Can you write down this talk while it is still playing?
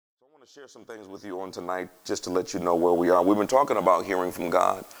share some things with you on tonight just to let you know where we are. We've been talking about hearing from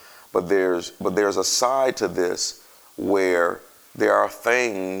God, but there's a side to this where there are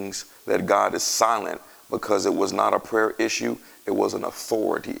things that God is silent because it was not a prayer issue, it was an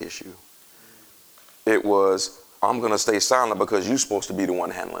authority issue. It was, I'm going to stay silent because you're supposed to be the one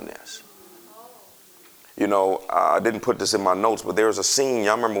handling this. You know, I didn't put this in my notes, but there's a scene,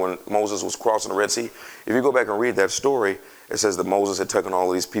 y'all remember when Moses was crossing the Red Sea? If you go back and read that story, it says that Moses had taken all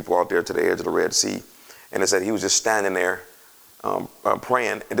of these people out there to the edge of the Red Sea. And it said he was just standing there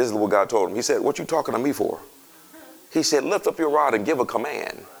praying. And this is what God told him. He said, what you talking to me for? He said, lift up your rod and give a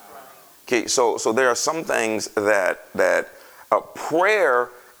command. Okay, so there are some things that prayer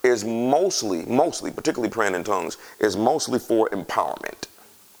is mostly, particularly praying in tongues, is mostly for empowerment.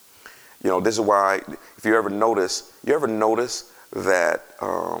 You know, this is why, if you ever notice that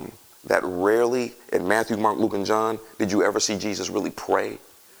that rarely in Matthew, Mark, Luke, and John, did you ever see Jesus really pray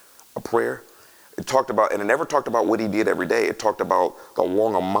a prayer? It talked about, and it never talked about what he did every day. It talked about the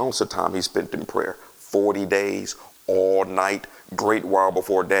long amounts of time he spent in prayer, 40 days, all night, great while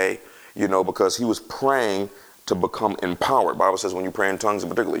before day, you know, because he was praying to become empowered. The Bible says when you pray in tongues in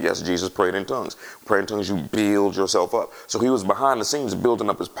particular, yes, Jesus prayed in tongues. Pray in tongues, you build yourself up. So he was behind the scenes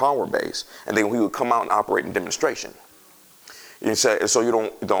building up his power base, and then he would come out and operate in demonstration. You say, so you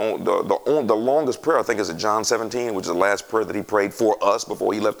don't, the longest prayer I think is at John 17, which is the last prayer that he prayed for us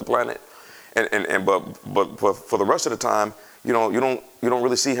before he left the planet. But for the rest of the time, you don't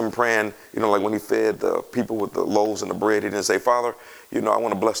really see him praying, you know, like when he fed the people with the loaves and the bread, he didn't say, Father, you know, I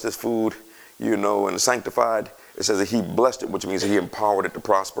want to bless this food, you know, and sanctified. It says that he blessed it, which means that he empowered it to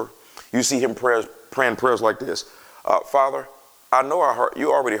prosper. You see him praying prayers like this. Father, I know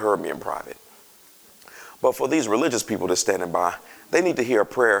you already heard me in private. But for these religious people that's standing by, they need to hear a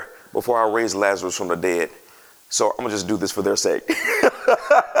prayer before I raise Lazarus from the dead. So I'm going to just do this for their sake.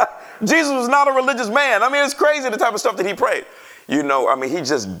 Jesus was not a religious man. I mean, it's crazy the type of stuff that he prayed. You know, I mean, he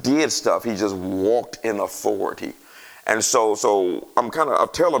just did stuff. He just walked in authority. And so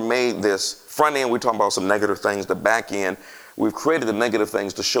I've tailor-made this front end. We're talking about some negative things. The back end, we've created the negative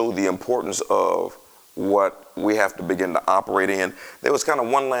things to show the importance of what we have to begin to operate in. There was kind of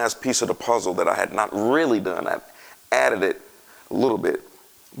one last piece of the puzzle that I had not really done. I added it a little bit,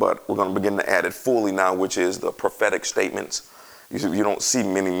 but we're going to begin to add it fully now, which is the prophetic statements. You don't see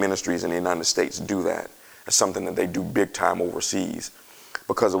many ministries in the United States do that. It's something that they do big time overseas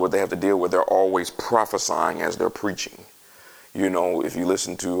because of what they have to deal with. They're always prophesying as they're preaching. You know, if you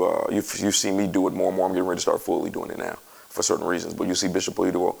listen to, you see me do it more and more. I'm getting ready to start fully doing it now for certain reasons. But you see Bishop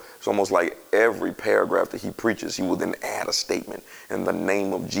Oyedepo, it's almost like every paragraph that he preaches, he will then add a statement in the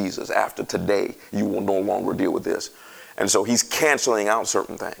name of Jesus. After today, you will no longer deal with this. And so he's canceling out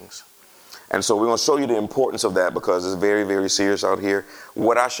certain things. And so we're going to show you the importance of that because it's very, very serious out here.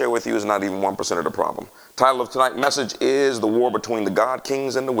 What I share with you is not even 1% of the problem. Title of tonight's message is The War Between the God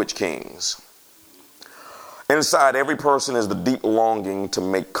Kings and the Witch Kings. Inside every person is the deep longing to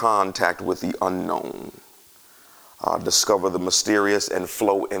make contact with the unknown, discover the mysterious and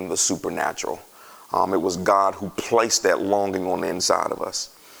flow in the supernatural. It was God who placed that longing on the inside of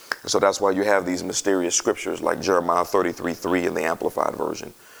us. And so that's why you have these mysterious scriptures like Jeremiah 33:3 in the Amplified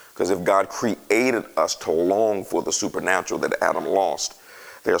Version. Because if God created us to long for the supernatural that Adam lost,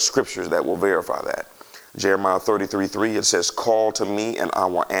 there are scriptures that will verify that. Jeremiah 33:3, it says, call to me and I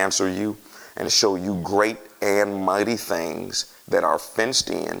will answer you and show you great and mighty things that are fenced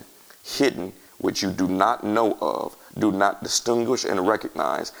in, hidden, which you do not know of, do not distinguish and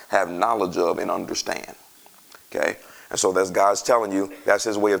recognize, have knowledge of and understand. Okay? And so that's God's telling you, that's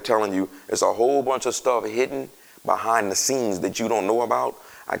his way of telling you, it's a whole bunch of stuff hidden behind the scenes that you don't know about.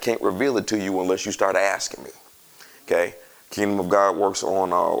 I can't reveal it to you unless you start asking me. Okay? Kingdom of God works on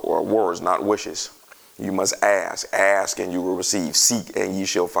words, not wishes. You must ask and you will receive, seek and ye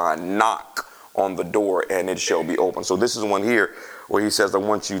shall find, knock on the door and it shall be open. So this is one here where he says, I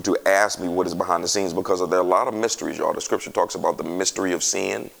want you to ask me what is behind the scenes because there are a lot of mysteries, y'all. The scripture talks about the mystery of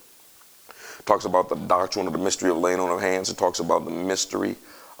sin, talks about the doctrine of the mystery of laying on of hands. It talks about the mystery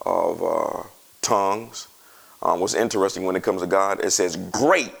of tongues. What's interesting when it comes to God, it says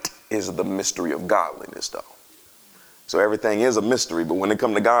great is the mystery of godliness, though. So everything is a mystery, but when it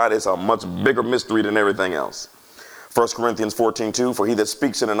comes to God, it's a much bigger mystery than everything else. 1 Corinthians 14:2, for he that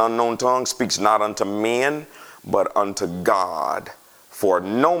speaks in an unknown tongue speaks not unto men, but unto God. For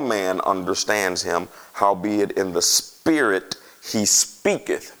no man understands him, howbeit in the spirit he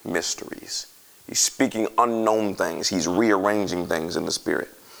speaketh mysteries. He's speaking unknown things. He's rearranging things in the spirit.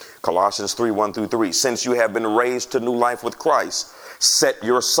 Colossians 3:1-3, since you have been raised to new life with Christ, set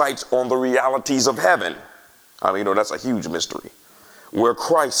your sights on the realities of heaven. I mean, that's a huge mystery. where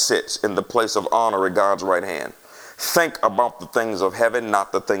Christ sits in the place of honor at God's right hand. Think about the things of heaven,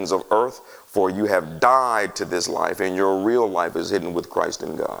 not the things of earth, for you have died to this life, and your real life is hidden with Christ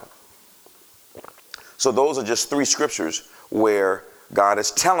in God. So those are just 3 scriptures where God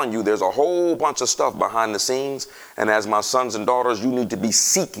is telling you there's a whole bunch of stuff behind the scenes. And as my sons and daughters, you need to be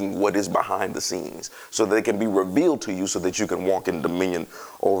seeking what is behind the scenes so that it can be revealed to you so that you can walk in dominion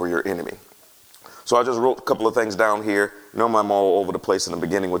over your enemy. So I just wrote a couple of things down here. Normally I'm all over the place in the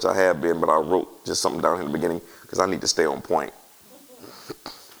beginning, which I have been, but I wrote just something down here in the beginning because I need to stay on point.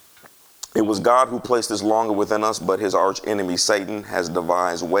 It was God who placed this longer within us, but his arch enemy, Satan, has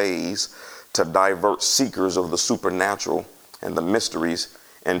devised ways to divert seekers of the supernatural and the mysteries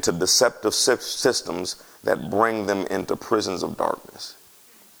into deceptive systems that bring them into prisons of darkness.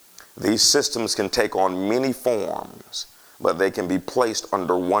 These systems can take on many forms, but they can be placed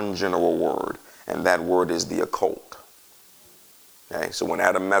under one general word, and that word is the occult. Okay, so when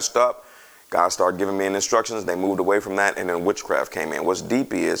Adam messed up, God started giving men instructions. They moved away from that, and then witchcraft came in. What's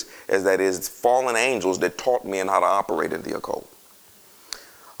deep is that it's fallen angels that taught men how to operate in the occult.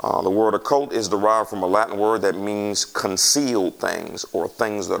 The word occult is derived from a Latin word that means concealed things or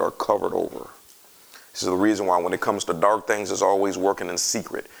things that are covered over. This is the reason why when it comes to dark things, it's always working in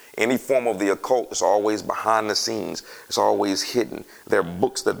secret. Any form of the occult is always behind the scenes. It's always hidden. There are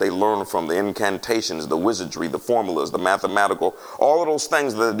books that they learn from, the incantations, the wizardry, the formulas, the mathematical, all of those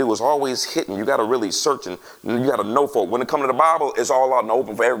things that they do is always hidden. You got to really search and you got to know for it. When it comes to the Bible, it's all out in the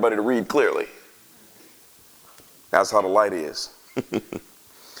open for everybody to read clearly. That's how the light is.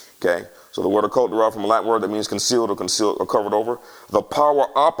 Okay, so the word occult derived from a Latin word that means concealed or covered over. The power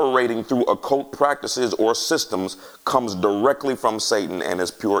operating through occult practices or systems comes directly from Satan and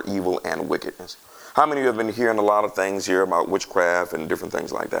is pure evil and wickedness. How many of you have been hearing a lot of things here about witchcraft and different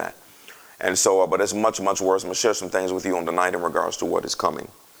things like that? And so, but it's much, much worse. I'm going to share some things with you on tonight in regards to what is coming.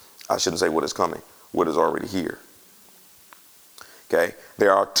 I shouldn't say what is coming, what is already here. Okay,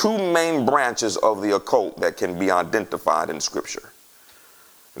 there are 2 main branches of the occult that can be identified in Scripture.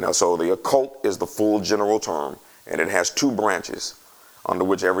 Now, so the occult is the full general term, and it has 2 branches under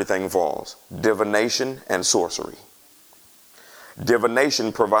which everything falls: divination and sorcery.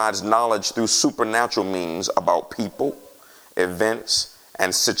 Divination provides knowledge through supernatural means about people, events,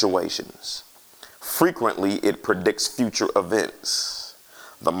 and situations. Frequently, it predicts future events.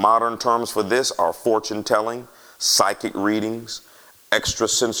 The modern terms for this are fortune telling, psychic readings,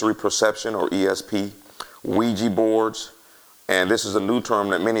 extrasensory perception or ESP, Ouija boards, and this is a new term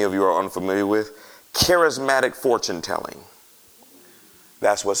that many of you are unfamiliar with, charismatic fortune telling.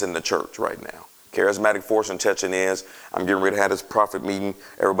 That's what's in the church right now. Charismatic fortune telling is, I'm getting ready to have this prophet meeting.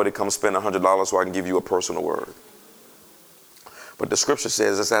 Everybody come spend $100 so I can give you a personal word. But the scripture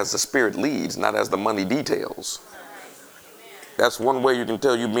says it's as the Spirit leads, not as the money details. That's one way you can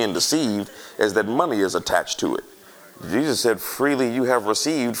tell you're being deceived, is that money is attached to it. Jesus said, freely you have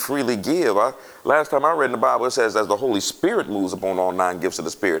received, freely give. Last time I read in the Bible, it says, as the Holy Spirit moves upon all 9 gifts of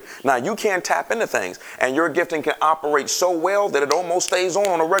the Spirit. Now, you can't tap into things, and your gifting can operate so well that it almost stays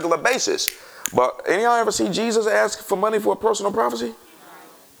on a regular basis. But any of y'all ever see Jesus ask for money for a personal prophecy?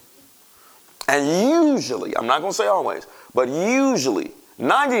 And usually, I'm not going to say always, but usually,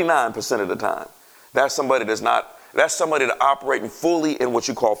 99% of the time, that's somebody that's somebody that's operating fully in what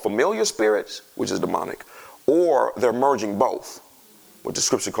you call familiar spirits, which is demonic, or they're merging both, what the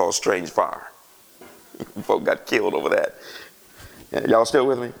scripture calls strange fire. Folk got killed over that. Yeah, y'all still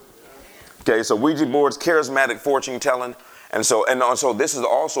with me? Okay, so Ouija boards, charismatic fortune telling. And so this is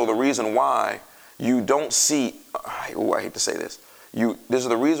also the reason why you don't see, I hate to say this. This is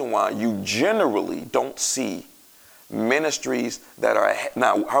the reason why you generally don't see ministries that are,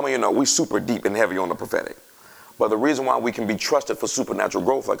 now, how many of you know we super deep and heavy on the prophetic? But the reason why we can be trusted for supernatural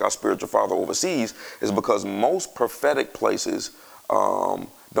growth like our spiritual father overseas is because most prophetic places don't.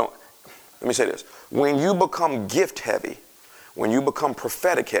 Let me say this. When you become gift heavy, when you become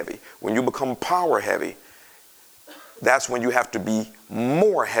prophetic heavy, when you become power heavy, that's when you have to be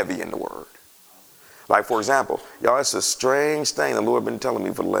more heavy in the word. Like, for example, y'all, it's a strange thing the Lord been telling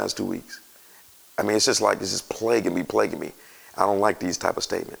me for the last 2 weeks. I mean, it's just plaguing me. I don't like these type of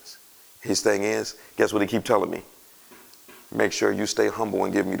statements. His thing is, guess what he keep telling me? Make sure you stay humble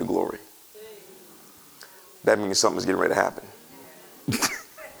and give me the glory. That means something's getting ready to happen.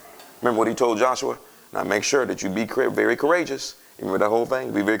 Remember what he told Joshua? Now make sure that you be very courageous. You remember that whole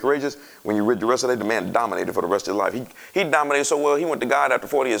thing? Be very courageous. When you read the rest of that, the man dominated for the rest of his life. He dominated so well, he went to God after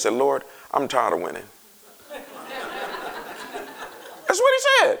 40 and said, Lord, I'm tired of winning. That's what he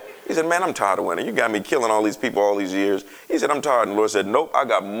said. He said, man, I'm tired of winning. You got me killing all these people all these years. He said, I'm tired. And the Lord said, nope, I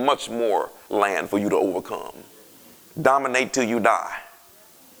got much more land for you to overcome. Dominate till you die.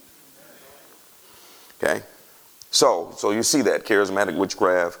 Okay? So you see that charismatic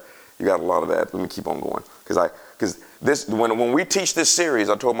witchcraft, you got a lot of that. Let me keep on going. Because this, when we teach this series,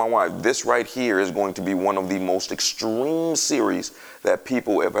 I told my wife, this right here is going to be one of the most extreme series that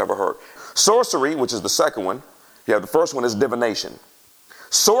people have ever heard. Sorcery, which is the second one. You have the first one is divination.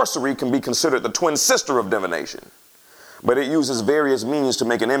 Sorcery can be considered the twin sister of divination, but it uses various means to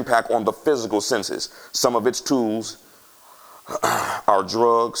make an impact on the physical senses. Some of its tools are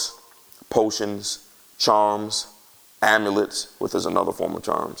drugs, potions, charms, amulets, which is another form of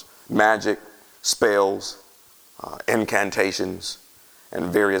charms, magic, spells, incantations, and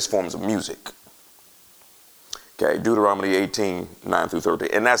various forms of music. Okay, Deuteronomy 18, 9 through 13.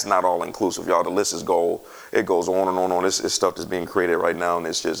 And that's not all inclusive, y'all. The list is gold. It goes on and on and on. This is stuff that's being created right now, and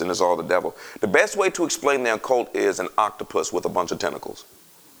it's all the devil. The best way to explain the occult is an octopus with a bunch of tentacles.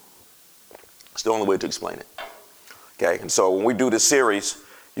 It's the only way to explain it. Okay, and so when we do this series,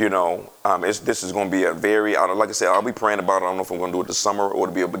 this is going to be a very, like I said, I'll be praying about it. I don't know if I'm going to do it this summer or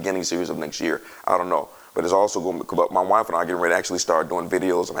it'll be a beginning series of next year. I don't know. But it's also going to, my wife and I are getting ready to actually start doing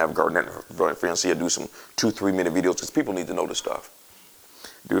videos. I'm having Gardner Francia do some 2-3 minute videos because people need to know this stuff.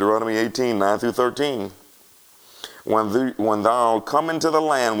 Deuteronomy 18, 9 through 13. When thou come into the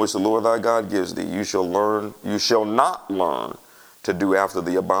land which the Lord thy God gives thee, you shall not learn to do after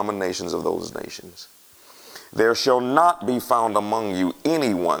the abominations of those nations. There shall not be found among you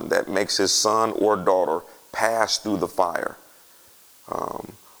anyone that makes his son or daughter pass through the fire.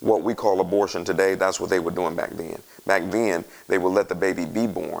 What we call abortion today, that's what they were doing back then. Back then, they would let the baby be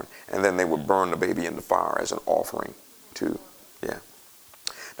born, and then they would burn the baby in the fire as an offering too. Yeah.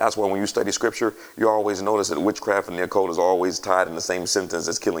 That's why when you study scripture, you always notice that witchcraft and the occult is always tied in the same sentence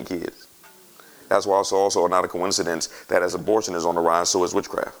as killing kids. That's why it's also not a coincidence that as abortion is on the rise, so is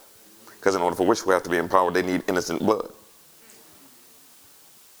witchcraft. Because in order for witchcraft to be empowered, they need innocent blood.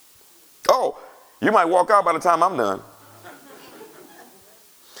 Oh, you might walk out by the time I'm done.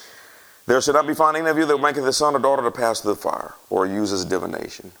 There should not be found any of you that maketh his son or daughter to pass through the fire, or uses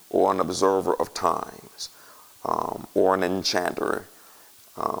divination, or an observer of times, or an enchanter.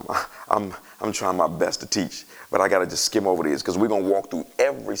 I'm trying my best to teach, but I got to just skim over these because we're going to walk through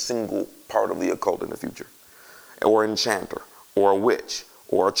every single part of the occult in the future. Or enchanter, or a witch,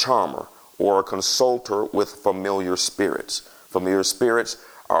 or a charmer, or a consulter with familiar spirits. Familiar spirits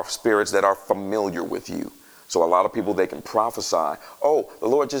are spirits that are familiar with you. So a lot of people, they can prophesy, oh, the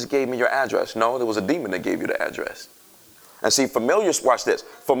Lord just gave me your address. No, there was a demon that gave you the address. And see, watch this.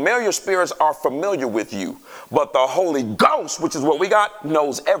 Familiar spirits are familiar with you, but the Holy Ghost, which is what we got,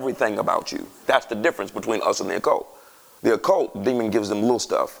 knows everything about you. That's the difference between us and the occult. The occult, demon gives them little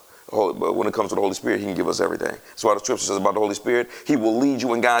stuff. But when it comes to the Holy Spirit, he can give us everything. That's why the scripture says about the Holy Spirit, he will lead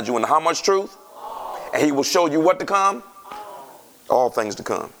you and guide you into how much truth? And he will show you what to come? All things to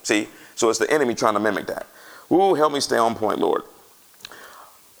come. See? So it's the enemy trying to mimic that. Ooh, help me stay on point, Lord.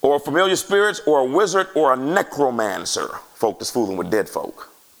 Or familiar spirits, or a wizard, or a necromancer. Folk that's fooling with dead folk.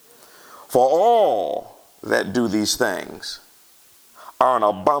 For all that do these things are an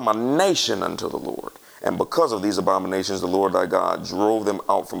abomination unto the Lord. And because of these abominations, the Lord thy God drove them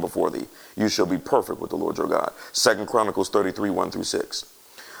out from before thee. You shall be perfect with the Lord your God. 2 Chronicles 33, 1 through 6.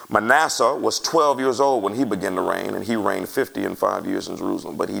 Manasseh was 12 years old when he began to reign, and he reigned 55 years in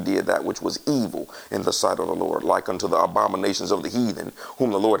Jerusalem. But he did that which was evil in the sight of the Lord, like unto the abominations of the heathen,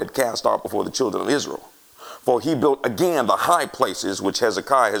 whom the Lord had cast out before the children of Israel. For he built again the high places which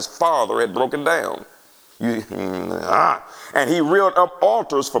Hezekiah his father had broken down. And he reared up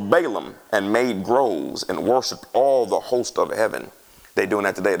altars for Balaam and made groves and worshipped all the host of heaven. They're doing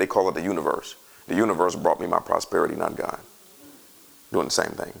that today. They call it the universe. The universe brought me my prosperity, not God. Doing the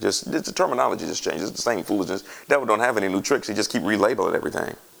same thing. Just the terminology just changes. It's the same foolishness. Devil don't have any new tricks. He just keep relabeling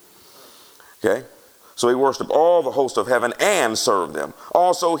everything. Okay? So he worshiped all the host of heaven and served them.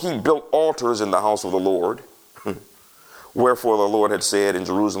 Also, he built altars in the house of the Lord. Wherefore the Lord had said, in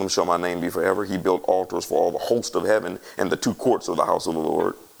Jerusalem shall my name be forever. He built altars for all the host of heaven in the two courts of the house of the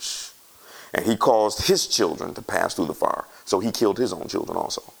Lord. And he caused his children to pass through the fire. So he killed his own children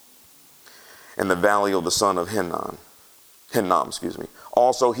also. In the valley of the son of Hinnom.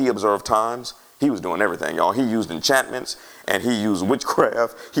 Also he observed times. He was doing everything, y'all. He used enchantments and he used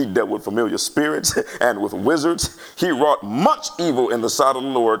witchcraft. He dealt with familiar spirits and with wizards. He wrought much evil in the sight of the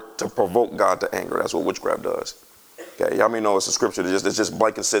Lord to provoke God to anger. That's what witchcraft does. Okay, y'all may know it's a scripture. It's just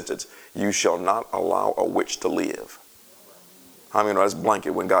blanket sentence. You shall not allow a witch to live. How many know that's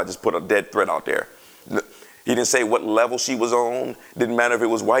blanket when God just put a dead threat out there? He didn't say what level she was on. Didn't matter if it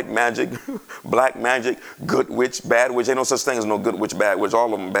was white magic, black magic, good witch, bad witch. Ain't no such thing as no good witch, bad witch.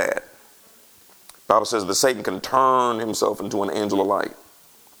 All of them bad. The Bible says that Satan can turn himself into an angel of light.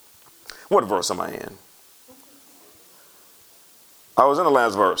 What verse am I in? I was in the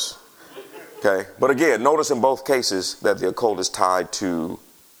last verse. Okay. But again, notice in both cases that the occult is tied to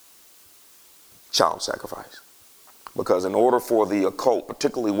child sacrifice. Because in order for the occult,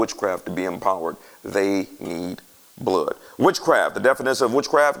 particularly witchcraft, to be empowered, they need blood. Witchcraft, the definition of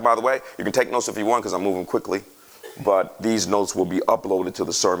witchcraft, by the way, you can take notes if you want because I'm moving quickly. But these notes will be uploaded to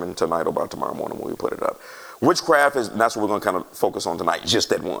the sermon tonight or by tomorrow morning when we put it up. Witchcraft is, and that's what we're going to kind of focus on tonight, just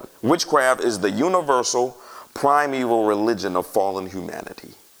that one. Witchcraft is the universal primeval religion of fallen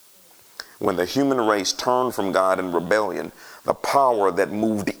humanity. When the human race turned from God in rebellion, the power that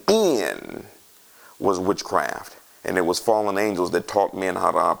moved in was witchcraft. And it was fallen angels that taught men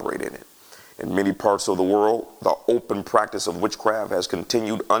how to operate in it. In many parts of the world, the open practice of witchcraft has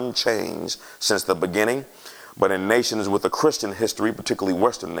continued unchanged since the beginning. But in nations with a Christian history, particularly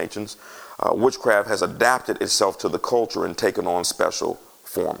Western nations, witchcraft has adapted itself to the culture and taken on special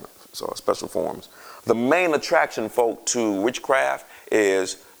forms. The main attraction, folk, to witchcraft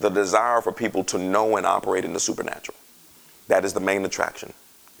is the desire for people to know and operate in the supernatural. That is the main attraction.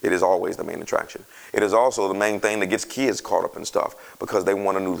 It is always the main attraction. It is also the main thing that gets kids caught up in stuff because they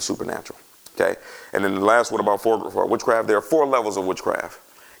want to know the supernatural. Okay? And then the last one about for witchcraft, there are 4 levels of witchcraft.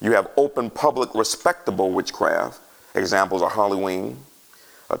 You have open, public, respectable witchcraft. Examples are Halloween,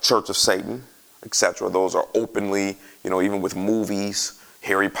 a Church of Satan, etc. Those are openly, even with movies,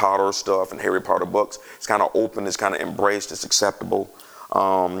 Harry Potter stuff and Harry Potter books. It's kind of open, it's kind of embraced, it's acceptable.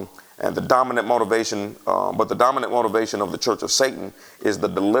 And the dominant motivation of the Church of Satan is the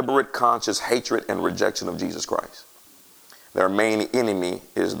deliberate, conscious hatred and rejection of Jesus Christ. Their main enemy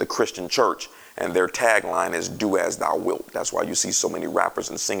is the Christian church, and their tagline is "Do as thou wilt." That's why you see so many rappers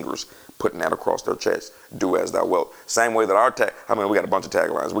and singers putting that across their chest. Do as thou wilt. Same way that we got a bunch of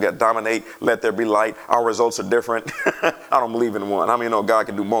taglines. We got dominate, let there be light. Our results are different. I don't believe in one. How many know God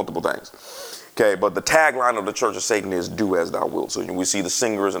can do multiple things? Okay, but the tagline of the Church of Satan is "Do as thou wilt." So we see the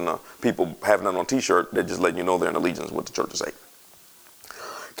singers and the people having that on T-shirt. They're just letting you know they're in allegiance with the Church of Satan.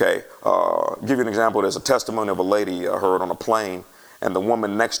 Okay, give you an example. There's a testimony of a lady I heard on a plane, and the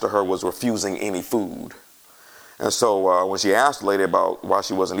woman next to her was refusing any food. And so when she asked the lady about why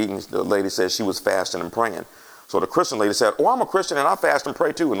she wasn't eating, the lady said she was fasting and praying. So the Christian lady said, "Oh, I'm a Christian and I fast and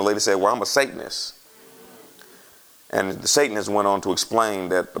pray too." And the lady said, "Well, I'm a Satanist." And the Satanist went on to explain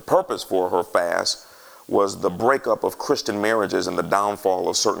that the purpose for her fast was the breakup of Christian marriages and the downfall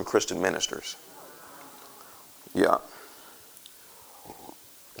of certain Christian ministers. Yeah.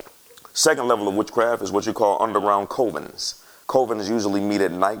 Second level of witchcraft is what you call underground covens. Covens usually meet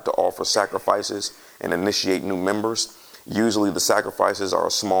at night to offer sacrifices and initiate new members. Usually the sacrifices are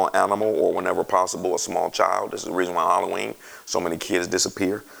a small animal or, whenever possible, a small child. This is the reason why Halloween, so many kids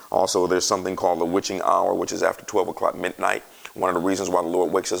disappear. Also, there's something called the witching hour, which is after 12 o'clock midnight. One of the reasons why the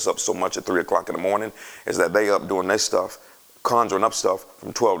Lord wakes us up so much at 3 o'clock in the morning is that they up doing their stuff, conjuring up stuff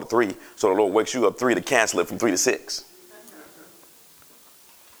from 12 to 3. So the Lord wakes you up 3 to cancel it from 3 to 6.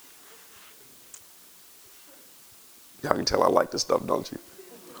 Y'all can tell I like this stuff, don't you?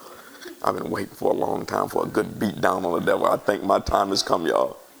 I've been waiting for a long time for a good beat down on the devil. I think my time has come,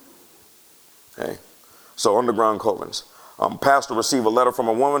 y'all. Okay. So underground covens. Pastor received a letter from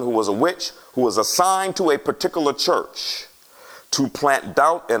a woman who was a witch who was assigned to a particular church to plant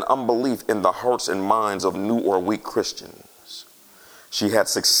doubt and unbelief in the hearts and minds of new or weak Christians. She had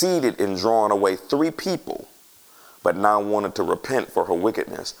succeeded in drawing away 3 people, but now wanted to repent for her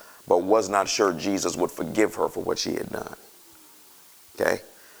wickedness, but was not sure Jesus would forgive her for what she had done. Okay?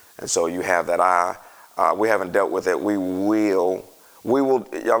 And so you have that we haven't dealt with it. We will,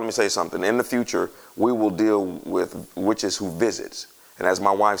 y'all, let me say something. In the future, we will deal with witches who visits. And as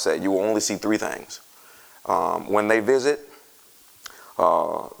my wife said, you will only see 3 things. When they visit,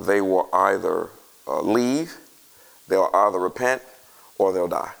 they will either leave, they'll either repent, or they'll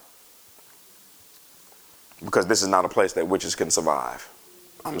die. Because this is not a place that witches can survive.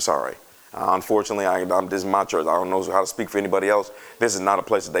 I'm sorry. Unfortunately, this is my church. I don't know how to speak for anybody else. This is not a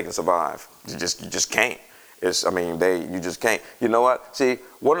place that they can survive. You just can't. You just can't. You know what? See,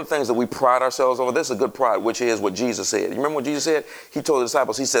 one of the things that we pride ourselves over, this is a good pride, which is what Jesus said. You remember what Jesus said? He told the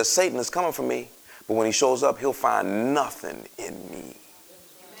disciples, he says, Satan is coming for me, but when he shows up, he'll find nothing in me.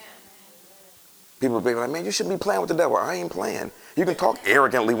 People will be like, man, you shouldn't be playing with the devil. I ain't playing. You can talk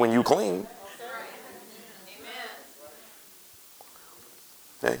arrogantly when you clean.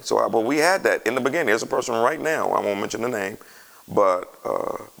 Okay, but we had that in the beginning. There's a person right now, I won't mention the name, but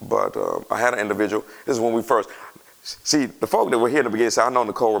I had an individual. This is when we first, see, the folk that were here in the beginning, I know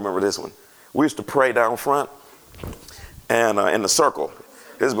Nicole remember this one. We used to pray down front and in the circle.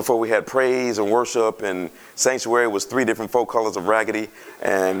 This is before we had praise and worship, and sanctuary was 3 different folk colors of raggedy,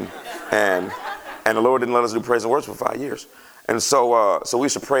 and the Lord didn't let us do praise and worship for 5 years. And so we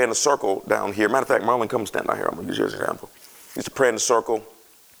used to pray in a circle down here. Matter of fact, Marlon, come stand down here. I'm going to use you as an example. We used to pray in a circle.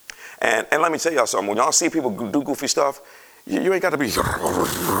 And let me tell y'all something. When y'all see people do goofy stuff, you ain't got to be.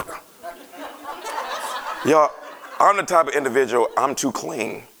 Y'all, I'm the type of individual, I'm too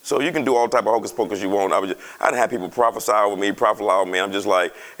clean. So you can do all type of hocus pocus you want. I'd have people prophesy over me, prophesy over me. I'm just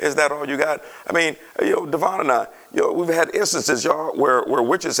like, is that all you got? I mean, Devon and I, we've had instances, y'all, where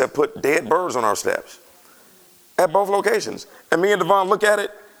witches have put dead birds on our steps at both locations. And me and Devon look at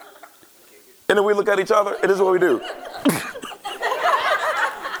it, and then we look at each other, and this is what we do.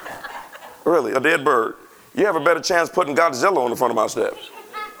 Really, a dead bird. You have a better chance putting Godzilla on the front of my steps.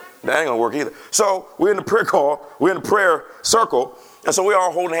 That ain't gonna work either. So we're in the prayer call, we're in the prayer circle, and so we're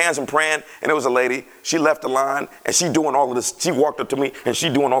all holding hands and praying, and there was a lady, she left the line, and she doing all of this, she walked up to me, and she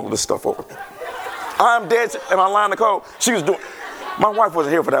doing all of this stuff over me. I'm dead, am I lying to code? She was doing, my wife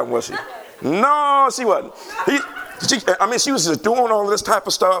wasn't here for that one, was she? No, she wasn't. She was just doing all of this type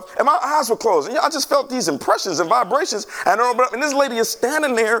of stuff, and my eyes were closed, and I just felt these impressions and vibrations, and this lady is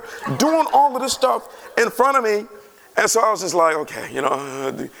standing there doing all of this stuff in front of me. And so I was just like, okay,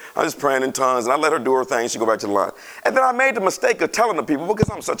 I was just praying in tongues, and I let her do her thing. She go back to the line. And then I made the mistake of telling the people, because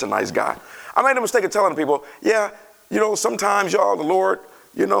I'm such a nice guy, I made the mistake of telling the people, sometimes, y'all, the Lord,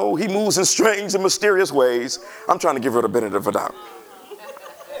 he moves in strange and mysterious ways. I'm trying to give her the benefit of a doubt.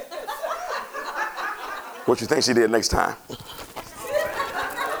 What you think she did next time?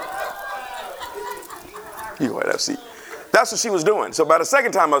 You go ahead, have a seat. That's what she was doing. So by the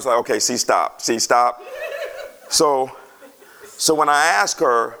second time, I was like, okay, stop. So when I asked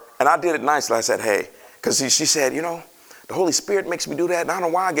her, and I did it nicely, I said, hey, because she said, the Holy Spirit makes me do that, and I don't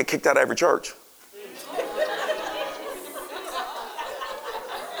know why I get kicked out of every church.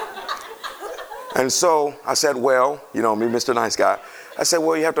 And so I said, well, me, Mr. Nice Guy, I said,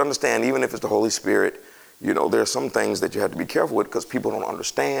 well, you have to understand, even if it's the Holy Spirit, there are some things that you have to be careful with because people don't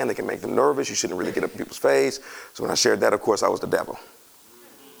understand. They can make them nervous. You shouldn't really get up in people's face. So when I shared that, of course, I was the devil.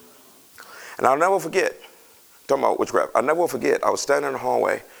 And I'll never forget. Talking about witchcraft. I never will forget. I was standing in the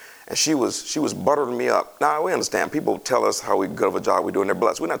hallway, and she was buttering me up. Now we understand. People tell us how good of a job we do, and they're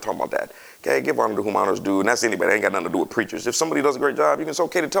blessed. We're not talking about that. Okay, give honor to whom honor is due, and that's anybody. It ain't got nothing to do with preachers. If somebody does a great job, it's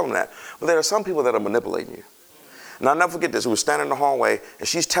okay to tell them that. But there are some people that are manipulating you. And I'll never forget this. We were standing in the hallway, and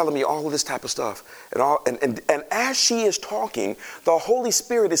she's telling me all of this type of stuff. And as she is talking, the Holy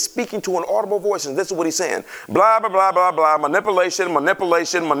Spirit is speaking to an audible voice, and this is what he's saying. Blah, blah, blah, blah, blah, manipulation, blah, blah,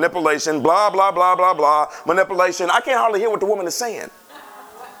 blah, blah, blah, manipulation. I can't hardly hear what the woman is saying.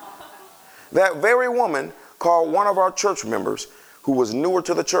 That very woman called one of our church members who was newer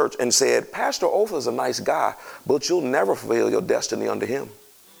to the church and said, Pastor Ofer is a nice guy, but you'll never fulfill your destiny under him.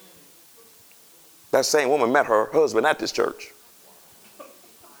 That same woman met her husband at this church.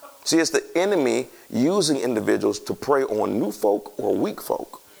 See, it's the enemy using individuals to prey on new folk or weak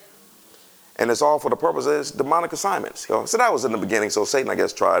folk. And it's all for the purpose of his demonic assignments. So that was in the beginning. So Satan, I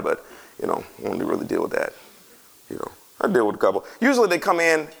guess, tried, but, I don't really deal with that. I deal with a couple. Usually they come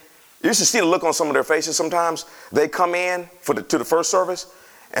in. You should see the look on some of their faces sometimes. They come in to the first service,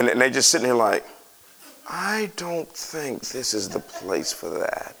 and they just sitting here like, I don't think this is the place for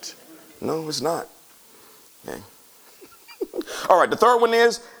that. No, it's not. Okay. All right, the third one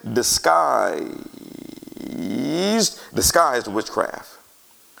is disguised witchcraft.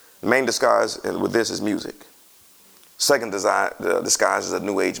 The main disguise with this is music. Second disguise is a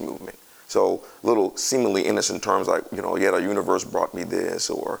new age movement. So little seemingly innocent terms like, the universe brought me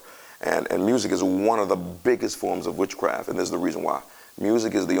this, and music is one of the biggest forms of witchcraft, and this is the reason why.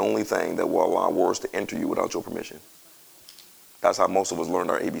 Music is the only thing that will allow words to enter you without your permission. That's how most of us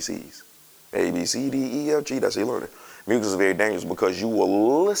learned our ABCs. A, B, C, D, E, F, G, that's how you learn it. Music is very dangerous because you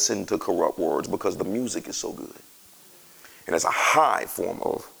will listen to corrupt words because the music is so good. And it's a high form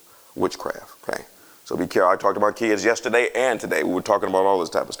of witchcraft, okay? So be careful. I talked about kids yesterday and today. We were talking about all this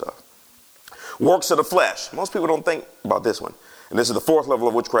type of stuff. Works of the flesh. Most people don't think about this one. And this is the fourth level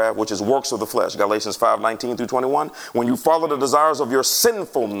of witchcraft, which is works of the flesh. Galatians 5:19 through 21. When you follow the desires of your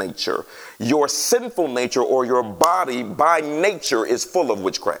sinful nature or your body by nature is full of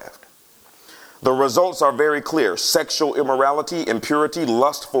witchcraft. The results are very clear. Sexual immorality, impurity,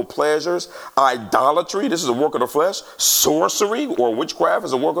 lustful pleasures, idolatry, this is a work of the flesh. Sorcery or witchcraft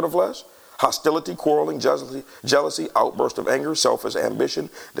is a work of the flesh. Hostility, quarreling, jealousy, outburst of anger, selfish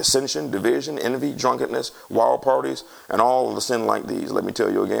ambition, dissension, division, envy, drunkenness, wild parties, and all of the sin like these. Let me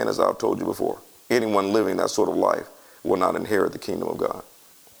tell you again, as I've told you before, anyone living that sort of life will not inherit the kingdom of God.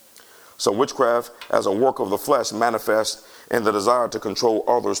 So witchcraft as a work of the flesh manifests in the desire to control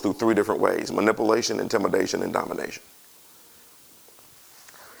others through three different ways: manipulation, intimidation, and domination.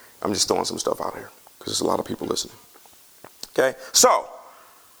 I'm just throwing some stuff out here because there's a lot of people listening. Okay, so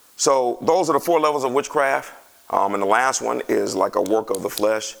those are the 4 levels of witchcraft. And the last one is like a work of the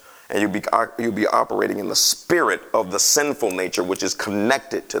flesh. And you'll be operating in the spirit of the sinful nature, which is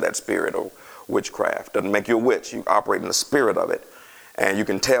connected to that spirit of witchcraft. Doesn't make you a witch. You operate in the spirit of it. And you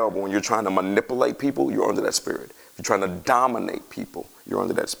can tell when you're trying to manipulate people, you're under that spirit. If you're trying to dominate people, you're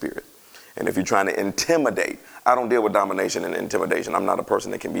under that spirit. And if you're trying to intimidate, I don't deal with domination and intimidation. I'm not a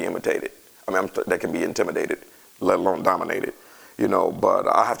person that can be imitated. That can be intimidated, let alone dominated, but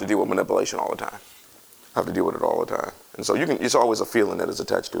I have to deal with manipulation all the time. I have to deal with it all the time. And so it's always a feeling that is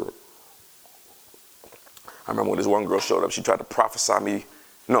attached to it. I remember when this one girl showed up, she tried to prophesy me.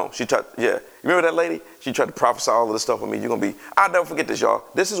 You remember that lady? She tried to prophesy all of this stuff with me. I'll never forget this, y'all.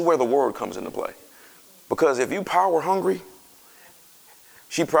 This is where the word comes into play. Because if you power hungry,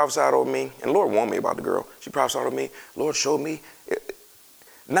 she prophesied over me, and the Lord warned me about the girl. She prophesied over me. Lord showed me,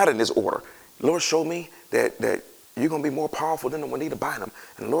 not in this order. Lord showed me that you're going to be more powerful than the Juanita Bynum.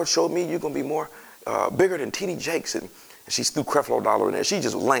 And the Lord showed me you're going to be more bigger than T.D. Jakes. And she threw Creflo Dollar in there. She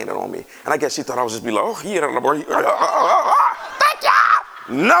just laying it on me. And I guess she thought I was just be like, thank you.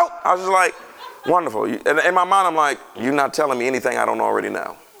 No, I was just like, wonderful. And in my mind, I'm like, you're not telling me anything I don't already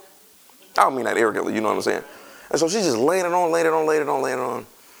know. I don't mean that arrogantly, you know what I'm saying? And so she's just laying it on.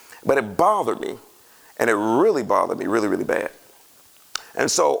 But it bothered me. And it really bothered me really, really bad. And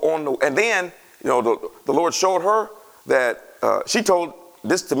so then the Lord showed her that she told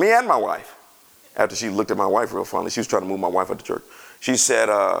this to me and my wife. After she looked at my wife real funny, she was trying to move my wife out the church. She said,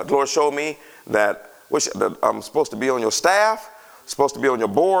 the Lord showed me that I'm supposed to be on your staff, supposed to be on your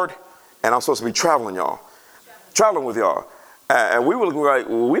board, and I'm supposed to be traveling with y'all. And we were looking like,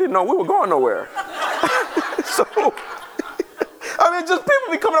 we didn't know we were going nowhere. So, just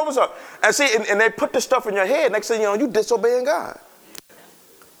people be coming up with stuff. And see, and they put this stuff in your head. Next thing you know, you disobeying God.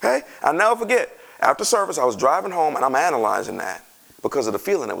 Okay? I'll never forget. After service, I was driving home, and I'm analyzing that because of the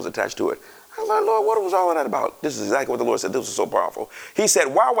feeling that was attached to it. I was like, Lord, what was all of that about? This is exactly what the Lord said. This was so powerful. He said,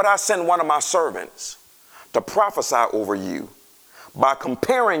 why would I send one of my servants to prophesy over you by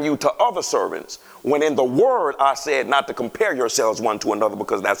comparing you to other servants when in the word I said not to compare yourselves one to another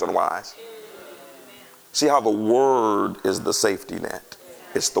because that's unwise? See how the word is the safety net.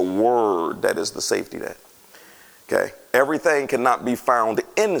 It's the word that is the safety net. Okay? Everything cannot be found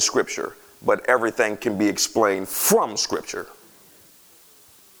in Scripture, but everything can be explained from Scripture.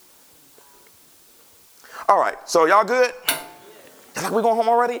 All right, so y'all good? Like we going home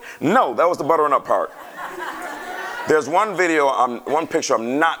already? No, that was the buttering up part. There's one one picture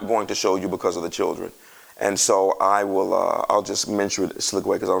I'm not going to show you because of the children. And so I'll just mention it slick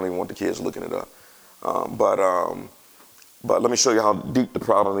away because I don't even want the kids looking it up. But let me show you how deep the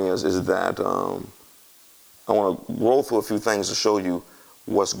problem is that I want to roll through a few things to show you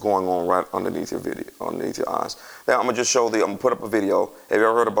what's going on right underneath your video, underneath your eyes. Now I'm gonna put up a video. Have you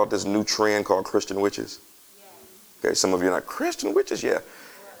ever heard about this new trend called Christian witches? Okay, some of you are like, Christian witches? Yeah.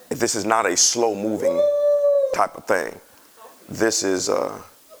 This is not a slow moving type of thing. This is a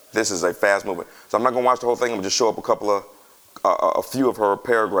fast movement. So I'm not gonna watch the whole thing. I'm gonna just show up a few of her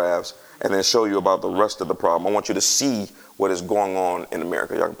paragraphs and then show you about the rest of the problem. I want you to see what is going on in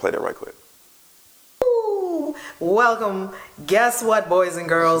America. Y'all can play that right quick. Welcome. Guess what, boys and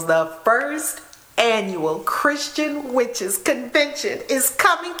girls? The first annual Christian Witches Convention is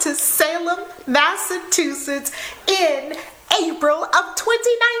coming to Salem, Massachusetts in April of 2019.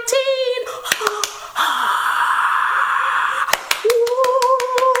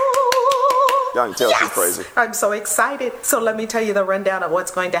 Y'all can tell she's crazy. I'm so excited. So let me tell you the rundown of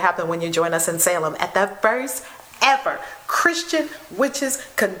what's going to happen when you join us in Salem at the first ever Christian Witches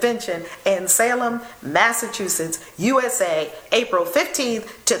Convention in Salem, Massachusetts, USA, April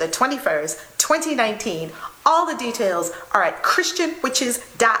 15th to the 21st, 2019. All the details are at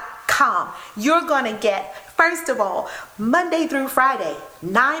christianwitches.com. You're going to get, first of all, Monday through Friday,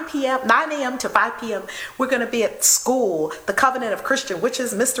 9 a.m. to 5 p.m. We're going to be at school. The Covenant of Christian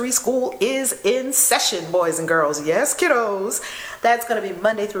Witches Mystery School is in session, boys and girls. Yes, kiddos. That's going to be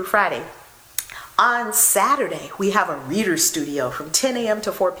Monday through Friday. On Saturday, we have a reader studio from 10 a.m.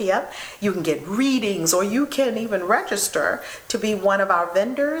 to 4 p.m. You can get readings, or you can even register to be one of our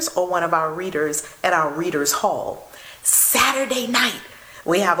vendors or one of our readers at our Readers Hall. Saturday night,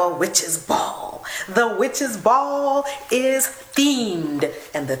 we have a Witches Ball. The Witches Ball is themed.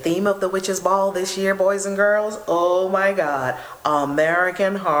 And the theme of the Witches Ball this year, boys and girls, oh my God,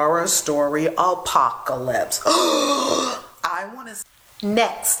 American Horror Story Apocalypse. I want to...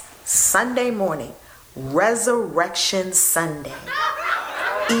 Next, Sunday morning, Resurrection Sunday,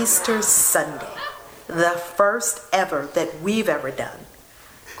 Easter Sunday, the first ever that we've ever done,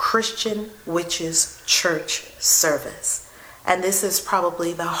 Christian Witches Church service. and this is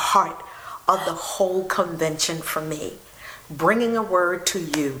probably the heart of the whole convention for me, bringing a word to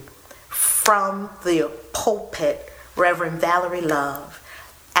you from the pulpit, Reverend Valerie Love,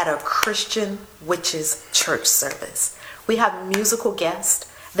 at a Christian Witches church service. We have musical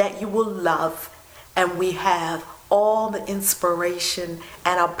guests that you will love, and we have all the inspiration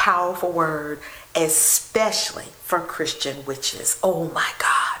and a powerful word, especially for Christian witches. Oh my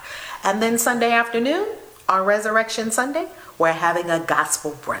God. And then Sunday afternoon, on Resurrection Sunday, we're having a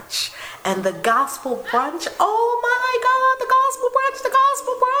gospel brunch. And the gospel brunch, oh my God, the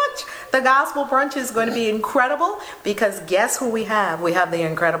gospel brunch is going to be incredible, because guess who we have? We have the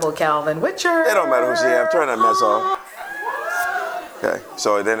incredible Calvin Witcher. It don't matter who she have. Turn that mess off. Okay,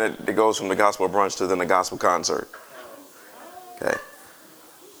 so then it goes from the gospel brunch to then the gospel concert. Okay,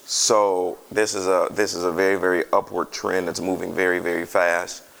 so this is a very, very upward trend that's moving very, very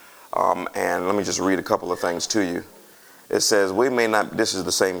fast. And let me just read a couple of things to you. It says, this is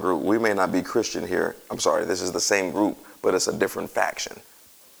the same group. We may not be Christian here. I'm sorry, this is the same group, but it's a different faction.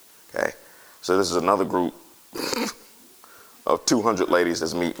 Okay, so this is another group of 200 ladies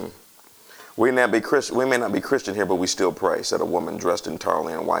that's meeting. We may not be Christian here, but we still pray, said a woman dressed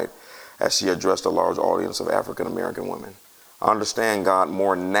entirely in white as she addressed a large audience of African American women. I understand God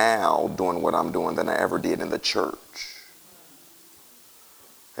more now doing what I'm doing than I ever did in the church.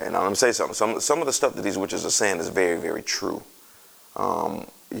 Okay, now let me say something. Some of the stuff that these witches are saying is very, very true.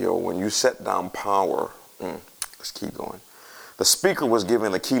 When you set down power, let's keep going. The speaker was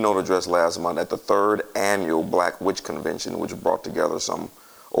giving the keynote address last month at the 3rd annual Black Witch Convention, which brought together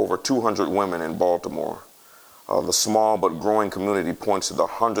over 200 women in Baltimore. The small but growing community points to the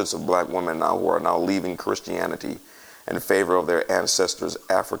hundreds of black women now who are now leaving Christianity in favor of their ancestors'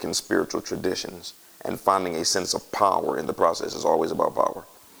 African spiritual traditions and finding a sense of power in the process. It's always about power.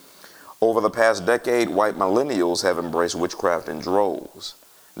 Over the past decade, white millennials have embraced witchcraft in droves.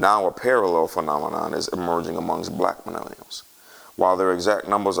 Now a parallel phenomenon is emerging amongst black millennials. While their exact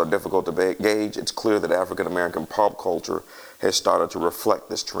numbers are difficult to gauge, it's clear that African American pop culture has started to reflect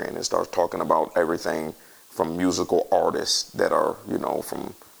this trend. It starts talking about everything from musical artists that are,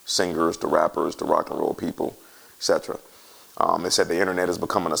 from singers to rappers to rock and roll people, etc. They said the internet is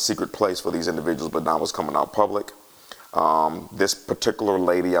becoming a secret place for these individuals, but now it's coming out public. This particular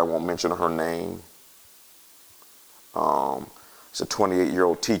lady, I won't mention her name, is a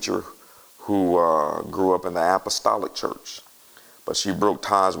 28-year-old teacher who grew up in the Apostolic Church, but she broke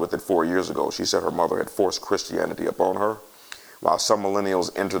ties with it 4 years ago. She said her mother had forced Christianity upon her. While some millennials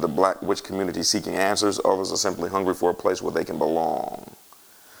enter the black witch community seeking answers, others are simply hungry for a place where they can belong.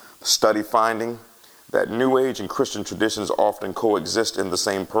 The study finding that New Age and Christian traditions often coexist in the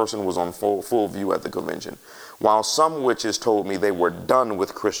same person was on full view at the convention. While some witches told me they were done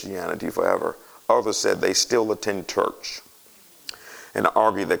with Christianity forever, others said they still attend church and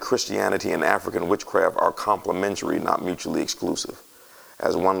argue that Christianity and African witchcraft are complementary, not mutually exclusive.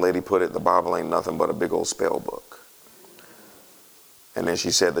 As one lady put it, the Bible ain't nothing but a big old spell book. And then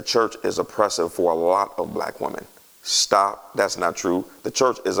she said the church is oppressive for a lot of black women. Stop. That's not true. The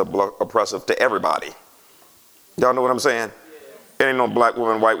church is oppressive to everybody. Y'all know what I'm saying? It ain't no black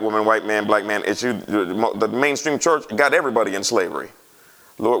woman, white man, black man. It's you. The mainstream church got everybody in slavery.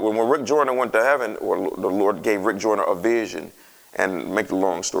 Lord, when Rick Joyner went to heaven, or the Lord gave Rick Joyner a vision, and make the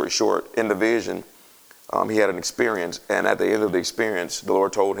long story short, in the vision, he had an experience, and at the end of the experience, the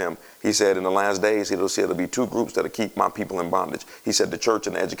Lord told him, he said, in the last days, there'll be two groups that'll keep my people in bondage. He said, the church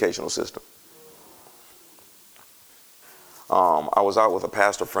and the educational system. I was out with a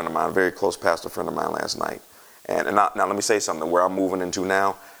pastor friend of mine, a very close pastor friend of mine last night. And now let me say something, where I'm moving into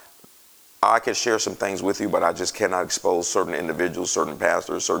now, I can share some things with you, but I just cannot expose certain individuals, certain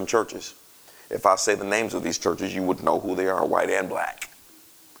pastors, certain churches. If I say the names of these churches, you would know who they are, white and black.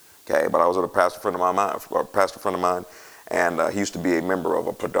 Okay, but I was with a pastor friend of mine, and he used to be a member of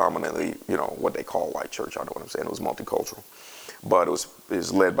a predominantly, what they call white church. I know what I'm saying. It was multicultural, but it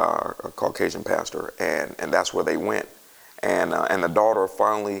was led by a Caucasian pastor, and that's where they went. And the daughter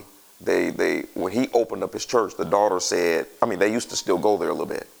finally, when he opened up his church, the daughter said, they used to still go there a little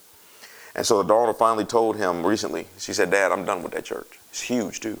bit. And so the daughter finally told him recently, she said, Dad, I'm done with that church. It's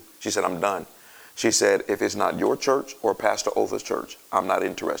huge too. She said, I'm done. She said, if it's not your church or Pastor Otha's church, I'm not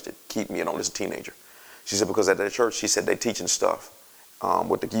interested. Keep me on as a teenager. She said, because at that church, she said, they're teaching stuff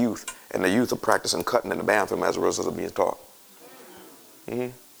with the youth, and the youth are practicing cutting in the bathroom as a result of being taught.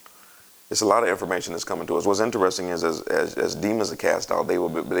 Mm-hmm. It's a lot of information that's coming to us. What's interesting is as demons are cast out,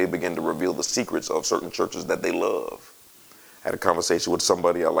 they begin to reveal the secrets of certain churches that they love. I had a conversation with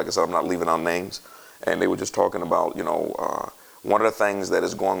somebody, like I said, I'm not leaving out names, and they were just talking about, one of the things that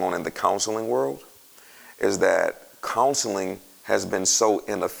is going on in the counseling world is that counseling has been so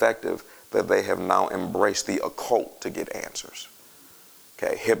ineffective that they have now embraced the occult to get answers.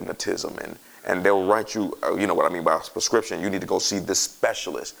 Okay, hypnotism, and they'll write you, you know what I mean by prescription, you need to go see this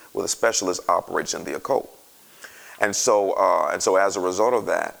specialist. Well, the specialist operates in the occult. And so as a result of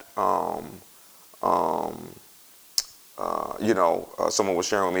that, someone was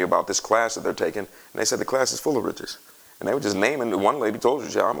sharing with me about this class that they're taking, and they said the class is full of witches. And they were just naming, one lady told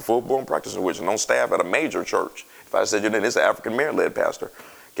you, I'm a full-blown practicing witch and on staff at a major church. If I said your name, it's an African American-led pastor.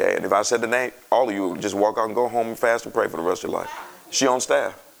 Okay, and if I said the name, all of you would just walk out and go home and fast and pray for the rest of your life. She on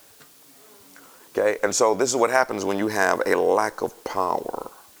staff. Okay, and so this is what happens when you have a lack of power.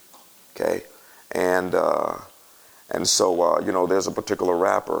 Okay, and so there's a particular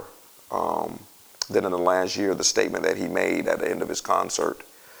rapper that in the last year, the statement that he made at the end of his concert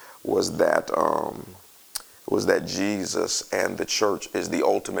was that Jesus and the church is the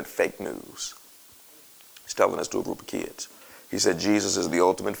ultimate fake news. He's telling this to a group of kids. He said Jesus is the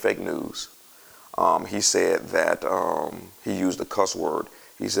ultimate fake news. He said that he used a cuss word.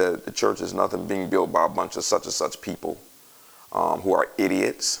 He said the church is nothing being built by a bunch of such and such people who are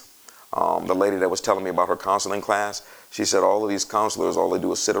idiots. The lady that was telling me about her counseling class, she said all of these counselors, all they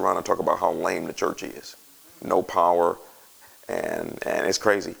do is sit around and talk about how lame the church is. No power, and it's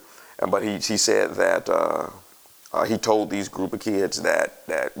crazy. But he said that he told these group of kids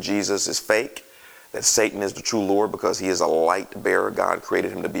that Jesus is fake, that Satan is the true Lord because he is a light bearer. God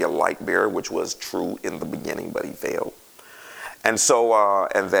created him to be a light bearer, which was true in the beginning, but he failed. And so,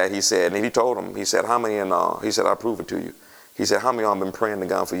 and that he said, and he told them, he said, how many, he said, I'll prove it to you. He said, how many of y'all been praying to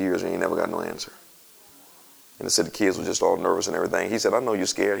God for years and you never got no answer? And he said the kids were just all nervous and everything. He said, I know you're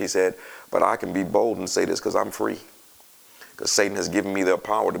scared. He said, but I can be bold and say this because I'm free. Because Satan has given me the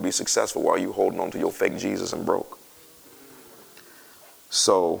power to be successful while you holding on to your fake Jesus and broke.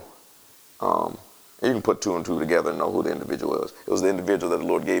 So, you can put two and two together and know who the individual is. It was the individual that the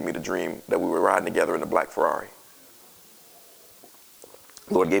Lord gave me the dream that we were riding together in a black Ferrari.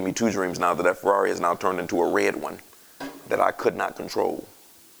 The Lord gave me two dreams now that Ferrari has now turned into a red one that I could not control.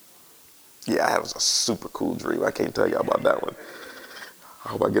 Yeah, that was a super cool dream. I can't tell y'all about that one. I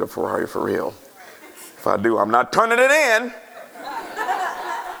hope I get a Ferrari for real. If I do, I'm not turning it in.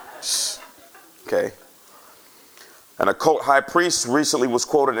 Okay. An occult high priest recently was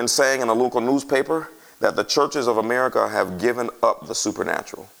quoted in saying in a local newspaper that the churches of America have given up the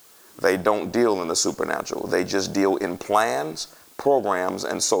supernatural. They don't deal in the supernatural. They just deal in plans, programs,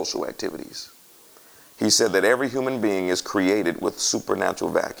 and social activities. He said that every human being is created with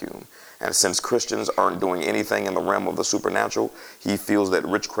supernatural vacuum. And since Christians aren't doing anything in the realm of the supernatural, he feels that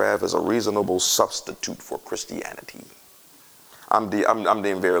witchcraft is a reasonable substitute for Christianity. I'm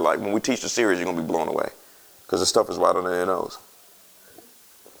being very like, when we teach the series, you're going to be blown away. Because the stuff is right under your nose.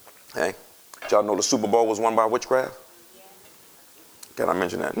 Hey, did y'all know the Super Bowl was won by witchcraft? Can I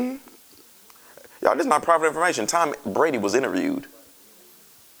mention that? Y'all, this is not private information. Tom Brady was interviewed.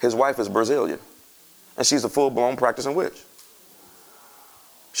 His wife is Brazilian. And she's a full-blown practicing witch.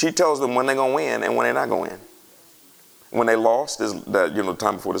 She tells them when they're going to win and when they're not going to win. When they lost, the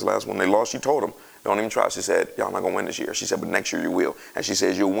time before this last one, they lost, she told them, don't even try. She said, y'all not going to win this year. She said, but next year you will. And she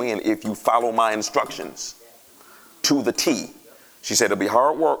says, you'll win if you follow my instructions to the T. She said, it'll be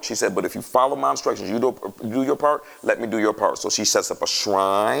hard work. She said, but if you follow my instructions, you do your part, let me do your part. So she sets up a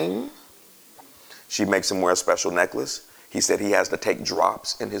shrine. She makes him wear a special necklace. He said he has to take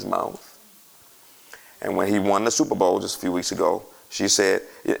drops in his mouth. And when he won the Super Bowl just a few weeks ago, she said,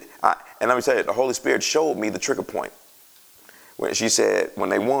 and let me tell you, the Holy Spirit showed me the trigger point. When she said, when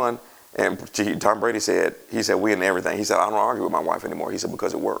they won, and Tom Brady said, he said, we in everything. He said, I don't argue with my wife anymore. He said,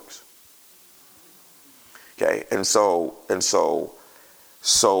 because it works. Okay, and so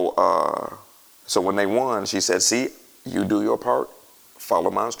when they won, she said, see, you do your part, follow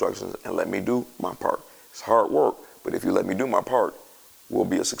my instructions, and let me do my part. It's hard work, but if you let me do my part, we'll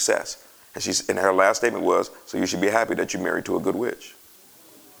be a success. And her last statement was, so you should be happy that you're married to a good witch.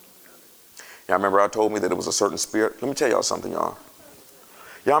 Y'all remember I told me that it was a certain spirit? Let me tell y'all something, y'all.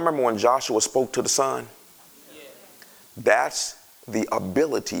 Y'all remember when Joshua spoke to the sun? That's the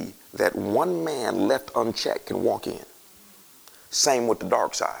ability that one man left unchecked can walk in. Same with the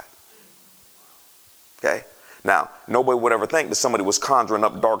dark side. Okay? Now, nobody would ever think that somebody was conjuring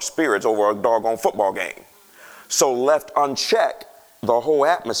up dark spirits over a doggone football game. So left unchecked, the whole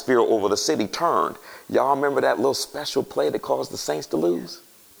atmosphere over the city turned. Y'all remember that little special play that caused the Saints to lose?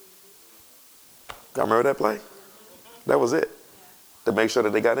 Y'all remember that play? That was it. To make sure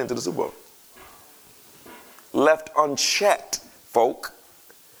that they got into the Super Bowl. Left unchecked, folk,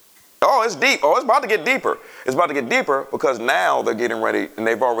 Oh, it's deep. Oh, it's about to get deeper. It's about to get deeper because now they're getting ready, and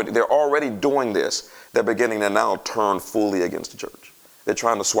they're already doing this. They're beginning to now turn fully against the church. They're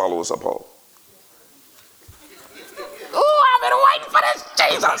trying to swallow us up whole. Oh, I've been waiting for this,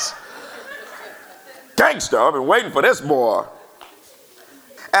 Jesus. Gangster, I've been waiting for this boy.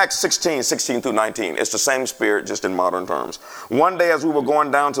 Acts 16 through 19. It's the same spirit, just in modern terms. One day as we were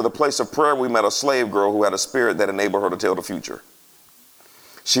going down to the place of prayer, we met a slave girl who had a spirit that enabled her to tell the future.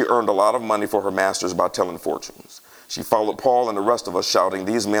 She earned a lot of money for her masters by telling fortunes. She followed Paul and the rest of us shouting,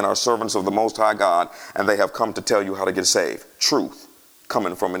 "These men are servants of the Most High God, and they have come to tell you how to get saved." Truth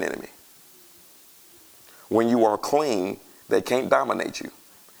coming from an enemy. When you are clean, they can't dominate you,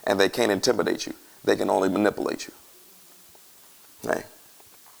 and they can't intimidate you. They can only manipulate you. Hey.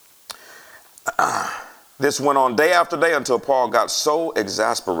 This went on day after day until Paul got so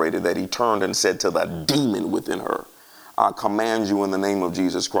exasperated that he turned and said to the demon within her, "I command you in the name of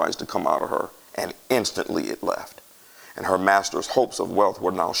Jesus Christ to come out of her." And instantly it left. And her master's hopes of wealth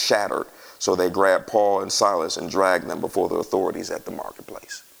were now shattered. So they grabbed Paul and Silas and dragged them before the authorities at the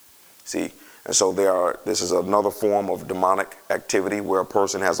marketplace. See, and so this is another form of demonic activity where a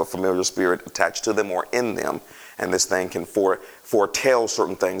person has a familiar spirit attached to them or in them. And this thing can foretell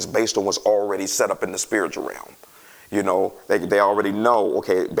certain things based on what's already set up in the spiritual realm. You know, they already know,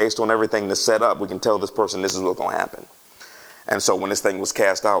 okay, based on everything that's set up, we can tell this person this is what's going to happen. And so when this thing was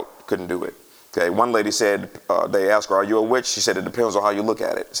cast out, couldn't do it. Okay, one lady said, they asked her, "Are you a witch?" She said, "It depends on how you look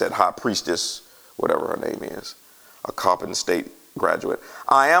at it." Said high priestess, whatever her name is, a Coppin State graduate.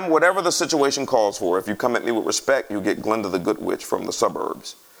 "I am whatever the situation calls for. If you come at me with respect, you get Glenda the Good Witch from the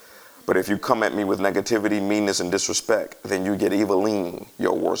suburbs. But if you come at me with negativity, meanness, and disrespect, then you get Eveline,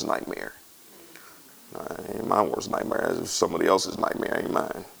 your worst nightmare." Ain't my worst nightmare. It's somebody else's nightmare, ain't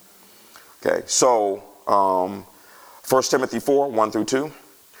mine. Okay, so 1 Timothy 4, 1 through 2.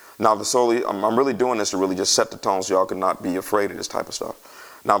 Now, I'm really doing this to really just set the tone so y'all can not be afraid of this type of stuff.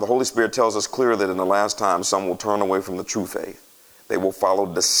 Now, the Holy Spirit tells us clearly that in the last time, some will turn away from the true faith. They will follow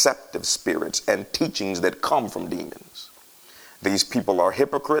deceptive spirits and teachings that come from demons. These people are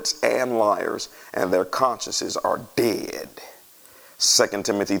hypocrites and liars, and their consciences are dead. 2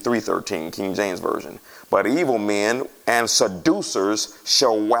 Timothy 3:13, King James Version. "But evil men and seducers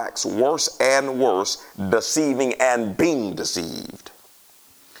shall wax worse and worse, deceiving and being deceived."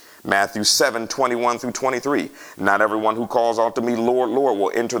 Matthew 7:21 through 23. "Not everyone who calls out to me, 'Lord, Lord,'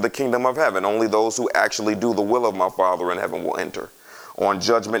 will enter the kingdom of heaven. Only those who actually do the will of my Father in heaven will enter. On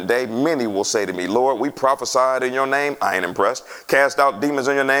judgment day, many will say to me, 'Lord, we prophesied in your name.' I ain't impressed. 'Cast out demons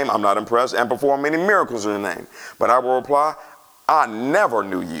in your name.' I'm not impressed. 'And perform many miracles in your name.' But I will reply, 'I never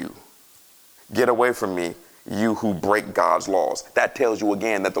knew you. Get away from me, you who break God's laws.'" That tells you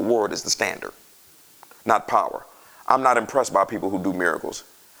again that the word is the standard, not power. I'm not impressed by people who do miracles.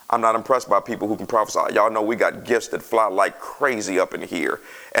 I'm not impressed by people who can prophesy. Y'all know we got gifts that fly like crazy up in here.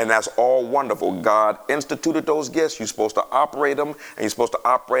 And that's all wonderful. God instituted those gifts. You're supposed to operate them. And you're supposed to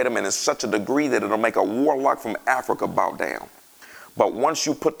operate them in such a degree that it'll make a warlock from Africa bow down. But once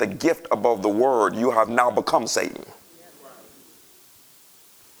you put the gift above the word, you have now become Satan.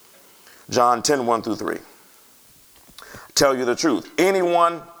 John 10, 1 through 3. Tell you the truth.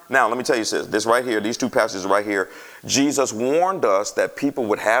 Now, let me tell you this right here, these two passages right here. Jesus warned us that people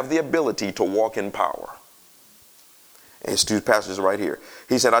would have the ability to walk in power. And it's two passages right here.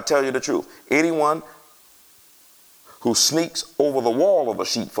 He said, "I tell you the truth. Anyone who sneaks over the wall of a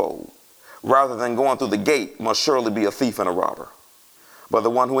sheepfold rather than going through the gate must surely be a thief and a robber. But the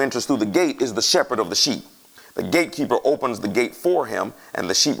one who enters through the gate is the shepherd of the sheep. The gatekeeper opens the gate for him, and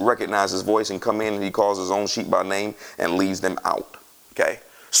the sheep recognize his voice and come in, and he calls his own sheep by name and leads them out." Okay?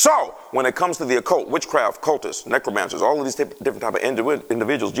 So, when it comes to the occult, witchcraft, cultists, necromancers, all of these different type of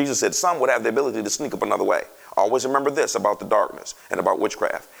individuals, Jesus said some would have the ability to sneak up another way. Always remember this about the darkness and about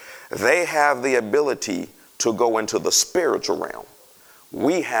witchcraft. They have the ability to go into the spiritual realm.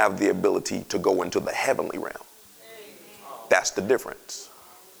 We have the ability to go into the heavenly realm. That's the difference.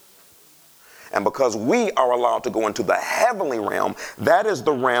 And because we are allowed to go into the heavenly realm, that is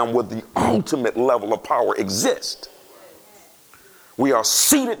the realm where the ultimate level of power exists. We are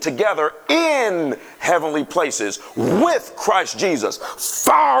seated together in heavenly places with Christ Jesus,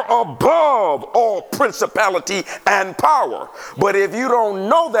 far above all principality and power. But if you don't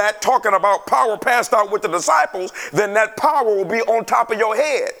know that, talking about power passed out with the disciples, then that power will be on top of your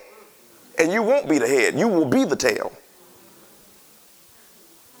head. And you won't be the head. You will be the tail.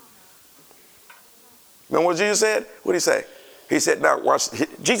 Remember what Jesus said? What did he say? He said, now watch,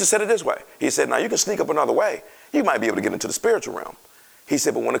 Jesus said it this way. He said, now you can sneak up another way. You might be able to get into the spiritual realm. He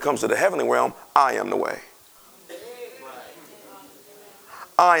said, but when it comes to the heavenly realm, I am the way.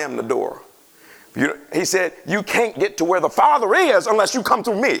 I am the door. He said, you can't get to where the Father is unless you come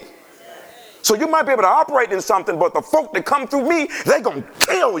through me. So you might be able to operate in something, but the folk that come through me, they're going to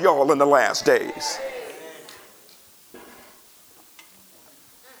kill y'all in the last days.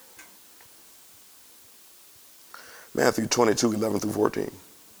 Matthew 22, 11 through 14.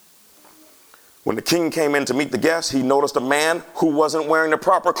 When the king came in to meet the guests, he noticed a man who wasn't wearing the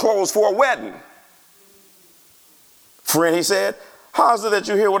proper clothes for a wedding. Friend, he said, how is it that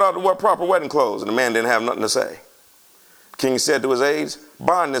you're here without the proper wedding clothes? And the man didn't have nothing to say. The king said to his aides,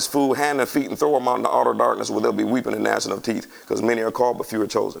 bind this fool hand and feet and throw him out in the outer darkness where they'll be weeping and gnashing of teeth, because many are called but few are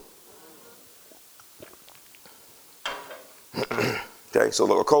chosen. Okay, so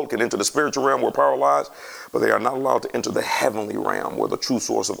the occult can enter the spiritual realm where power lies, but they are not allowed to enter the heavenly realm where the true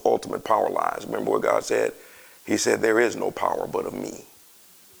source of ultimate power lies. Remember what God said? He said, there is no power but of me.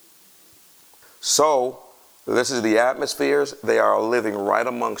 So this is the atmospheres. They are living right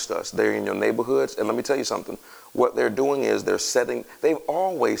amongst us. They're in your neighborhoods. And let me tell you something. What they're doing is they've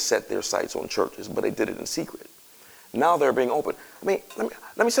always set their sights on churches, but they did it in secret. Now they're being open. I mean,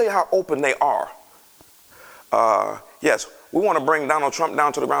 let me tell you how open they are. Yes, we want to bring Donald Trump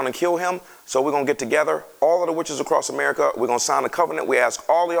down to the ground and kill him. So we're going to get together, all of the witches across America. We're going to sign a covenant. We ask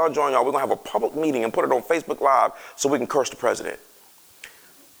all of y'all to join y'all. We're going to have a public meeting and put it on Facebook Live so we can curse the president.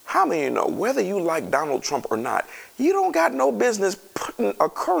 How many of you know, whether you like Donald Trump or not, you don't got no business putting a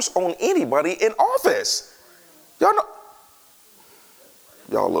curse on anybody in office. Y'all know?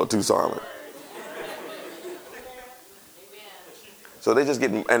 Y'all a little too silent. So they just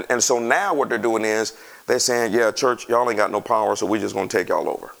get, and so now what they're doing is they're saying, yeah, church, y'all ain't got no power, so we're just going to take y'all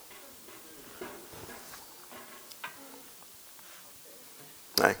over.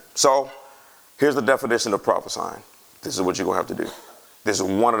 Okay. So here's the definition of prophesying. This is what you're going to have to do. This is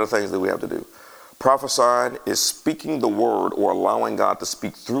one of the things that we have to do. Prophesying is speaking the word or allowing God to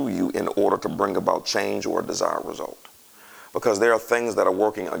speak through you in order to bring about change or a desired result. Because there are things that are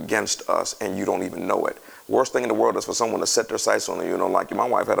working against us and you don't even know it. Worst thing in the world is for someone to set their sights on you. Like my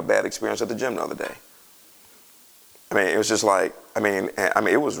wife had a bad experience at the gym the other day. I mean, it was just like,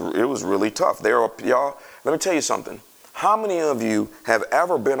 it was really tough. Y'all, let me tell you something. How many of you have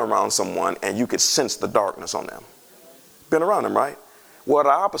ever been around someone and you could sense the darkness on them? Been around them, right? Well,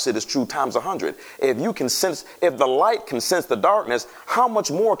 the opposite is true times 100. If the light can sense the darkness, how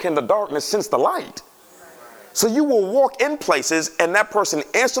much more can the darkness sense the light? So you will walk in places and that person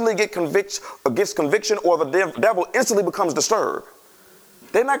instantly gets conviction, or the devil instantly becomes disturbed.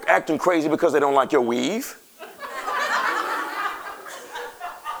 They're not acting crazy because they don't like your weave.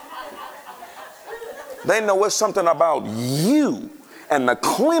 They know it's something about you. And the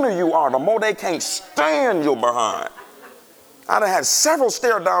cleaner you are, the more they can't stand your behind. I done had several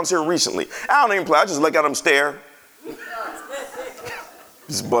stare downs here recently. I don't even play. I just look at them stare.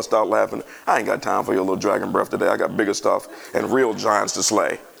 Just bust out laughing. I ain't got time for your little dragon breath today. I got bigger stuff and real giants to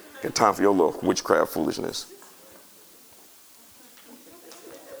slay. Got time for your little witchcraft foolishness.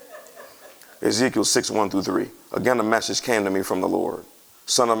 Ezekiel 6:1-3. Again, a message came to me from the Lord.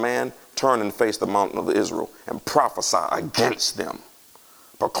 Son of man, turn and face the mountain of Israel and prophesy against them.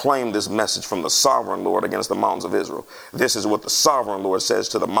 Proclaim this message from the sovereign Lord against the mountains of Israel. This is what the sovereign Lord says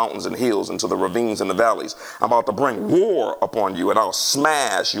to the mountains and hills and to the ravines and the valleys. I'm about to bring war upon you and I'll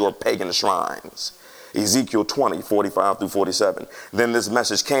smash your pagan shrines. Ezekiel 20:45-47. Then this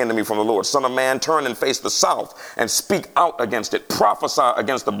message came to me from the Lord. Son of man, turn and face the south and speak out against it. Prophesy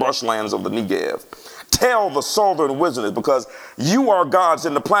against the brushlands of the Negev. Tell the southern wilderness, because you are gods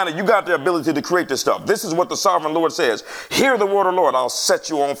in the planet. You got the ability to create this stuff. This is what the sovereign Lord says. Hear the word of the Lord. I'll set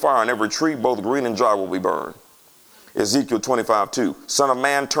you on fire, and every tree, both green and dry, will be burned. Ezekiel 25:2. Son of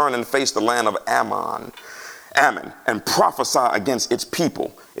man, turn and face the land of Ammon, and prophesy against its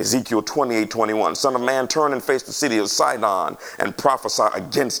people. Ezekiel 28:21. Son of man, turn and face the city of Sidon and prophesy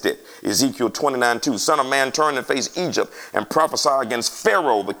against it. Ezekiel 29:2. Son of man, turn and face Egypt and prophesy against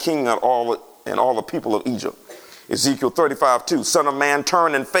Pharaoh, the king of all the people of Egypt. Ezekiel 35:2. Son of man,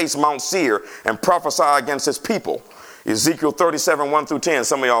 turn and face Mount Seir and prophesy against his people. Ezekiel 37:1-10.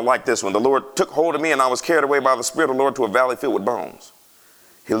 Some of y'all like this one. The Lord took hold of me and I was carried away by the Spirit of the Lord to a valley filled with bones.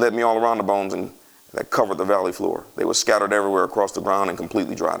 He led me all around the bones and that covered the valley floor. They were scattered everywhere across the ground and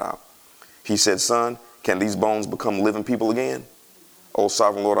completely dried out. He said, son, can these bones become living people again? O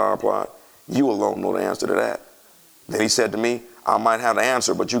sovereign Lord, I replied, you alone know the answer to that. Then he said to me, I might have the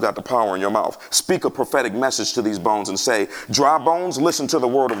answer, but you got the power in your mouth. Speak a prophetic message to these bones and say, dry bones, listen to the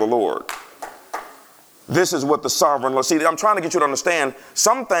word of the Lord. This is what the sovereign Lord. See, I'm trying to get you to understand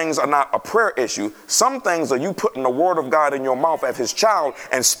some things are not a prayer issue. Some things are you putting the word of God in your mouth as his child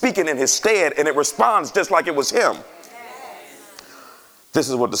and speaking in his stead, and it responds just like it was him. This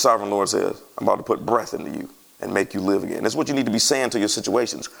is what the sovereign Lord says. I'm about to put breath into you and make you live again. That's what you need to be saying to your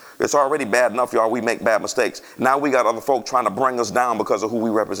situations. It's already bad enough, y'all. We make bad mistakes. Now we got other folk trying to bring us down because of who we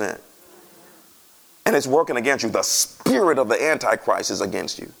represent. And it's working against you. The spirit of the Antichrist is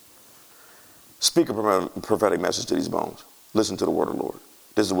against you. Speak a prophetic message to these bones. Listen to the word of the Lord.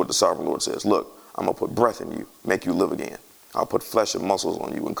 This is what the sovereign Lord says. Look, I'm going to put breath in you, make you live again. I'll put flesh and muscles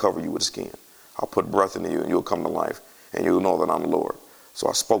on you and cover you with skin. I'll put breath into you and you'll come to life and you'll know that I'm the Lord. So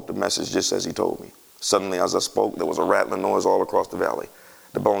I spoke the message just as he told me. Suddenly, as I spoke, there was a rattling noise all across the valley.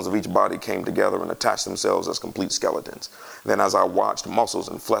 The bones of each body came together and attached themselves as complete skeletons. Then as I watched, muscles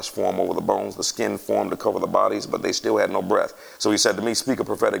and flesh form over the bones, the skin formed to cover the bodies, but they still had no breath. So he said to me, speak a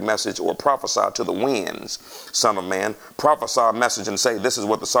prophetic message or prophesy to the winds, son of man. Prophesy a message and say, this is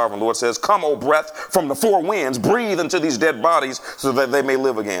what the sovereign Lord says. Come, O breath, from the four winds, breathe into these dead bodies so that they may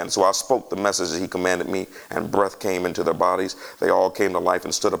live again. So I spoke the message that he commanded me, and breath came into their bodies. They all came to life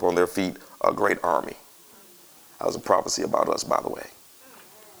and stood up on their feet, a great army. That was a prophecy about us, by the way.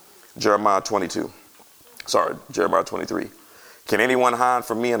 Jeremiah 23. Can anyone hide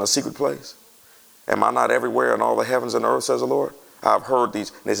from me in a secret place? Am I not everywhere in all the heavens and earth, says the Lord? I've heard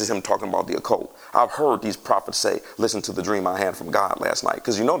these, this is him talking about the occult. I've heard these prophets say, listen to the dream I had from God last night.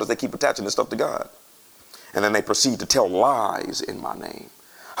 Because you notice they keep attaching this stuff to God. And then they proceed to tell lies in my name.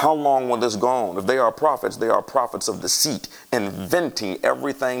 How long will this go on? If they are prophets of deceit, inventing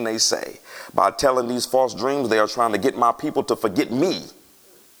everything they say. By telling these false dreams, they are trying to get my people to forget me,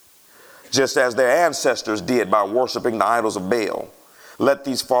 just as their ancestors did by worshiping the idols of Baal. Let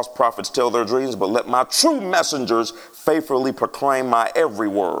these false prophets tell their dreams, but let my true messengers faithfully proclaim my every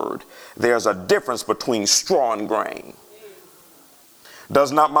word. There's a difference between straw and grain.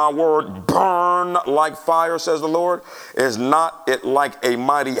 Does not my word burn like fire, says the Lord? Is not it like a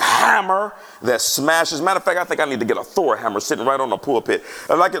mighty hammer that smashes? Matter of fact, I think I need to get a Thor hammer sitting right on the pulpit.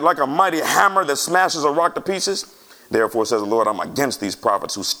 Like a mighty hammer that smashes a rock to pieces? Therefore, says the Lord, I'm against these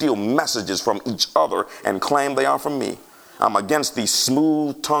prophets who steal messages from each other and claim they are from me. I'm against these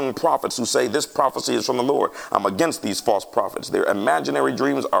smooth-tongued prophets who say this prophecy is from the Lord. I'm against these false prophets. Their imaginary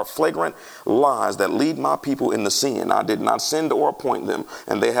dreams are flagrant lies that lead my people into sin. I did not send or appoint them,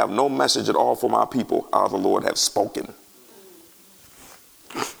 and they have no message at all for my people. I, the Lord, have spoken.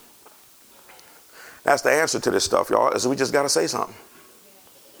 That's the answer to this stuff, y'all, is we just got to say something.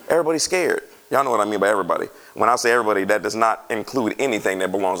 Everybody's scared. Y'all know what I mean by everybody. When I say everybody, that does not include anything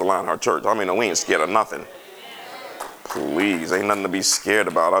that belongs to Lionheart Church. I mean, we ain't scared of nothing. Please, ain't nothing to be scared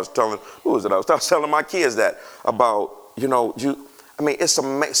about. I was telling my kids that about, it's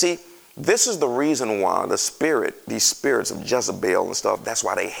amazing. See, this is the reason why these spirits of Jezebel and stuff, that's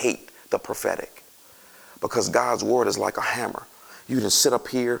why they hate the prophetic. Because God's word is like a hammer. You just sit up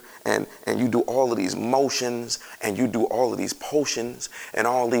here and you do all of these motions and you do all of these potions and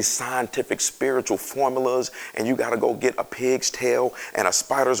all these scientific spiritual formulas, and you got to go get a pig's tail and a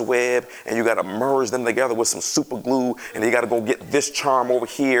spider's web and you got to merge them together with some super glue, and you got to go get this charm over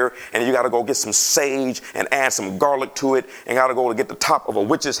here, and you got to go get some sage and add some garlic to it, and you got to go to get the top of a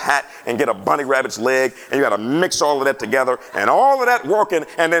witch's hat and get a bunny rabbit's leg, and you got to mix all of that together and all of that working,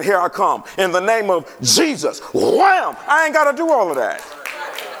 and then here I come in the name of Jesus. Wham! I ain't got to do all of that.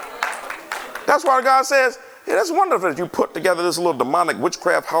 That's why God says, yeah, that's wonderful that you put together this little demonic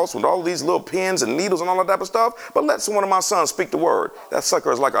witchcraft house with all these little pins and needles and all that type of stuff, but let one of my sons speak the word. That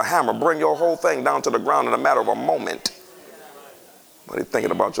sucker is like a hammer. Bring your whole thing down to the ground in a matter of a moment. What are you thinking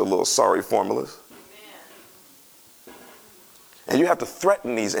about your little sorry formulas? And you have to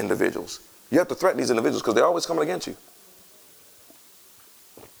threaten these individuals. You have to threaten these individuals because they're always coming against you.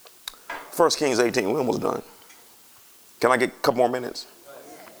 1 Kings 18, we're almost done. Can I get a couple more minutes?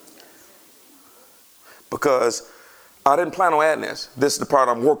 Because I didn't plan on adding this. This is the part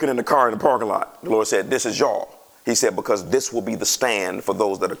I'm working in the car in the parking lot. The Lord said, this is y'all. He said, because this will be the stand for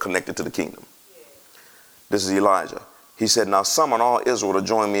those that are connected to the kingdom. This is Elijah. He said, now summon all Israel to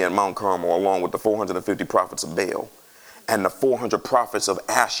join me at Mount Carmel along with the 450 prophets of Baal and the 400 prophets of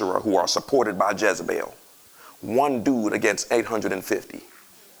Asherah who are supported by Jezebel. One dude against 850.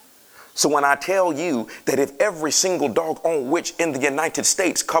 So when I tell you that if every single doggone witch in the United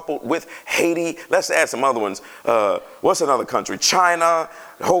States coupled with Haiti, let's add some other ones. What's another country? China,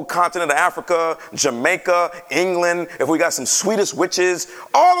 the whole continent of Africa, Jamaica, England. If we got some Swedish witches,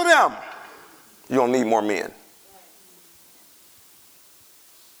 all of them, you don't need more men.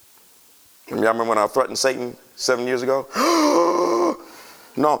 Y'all remember when I threatened Satan 7 years ago?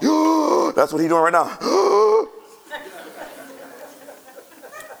 No, that's what he's doing right now.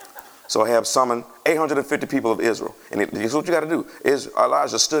 So Ahab summoned 850 people of Israel. And here's what you got to do.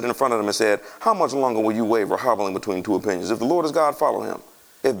 Elijah stood in front of them and said, how much longer will you waver, hobbling between two opinions? If the Lord is God, follow him.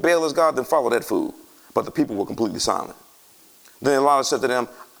 If Baal is God, then follow that fool. But the people were completely silent. Then Elijah said to them,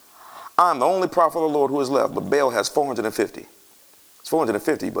 I'm the only prophet of the Lord who is left, but Baal has 450. It's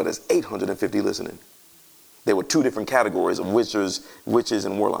 450, but it's 850 listening. There were two different categories of witches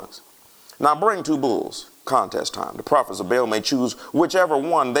and warlocks. Now bring 2 bulls. Contest time. The prophets of Baal may choose whichever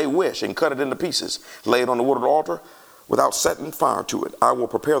one they wish and cut it into pieces. Lay it on the wood of the altar without setting fire to it. I will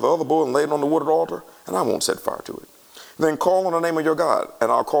prepare the other bull and lay it on the wood of the altar, and I won't set fire to it. Then call on the name of your God,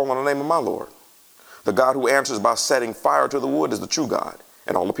 and I'll call on the name of my Lord. The God who answers by setting fire to the wood is the true God.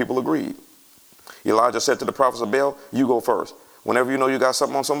 And all the people agreed. Elijah said to the prophets of Baal, you go first. Whenever you know you got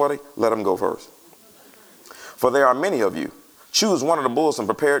something on somebody, let them go first. For there are many of you. Choose one of the bulls and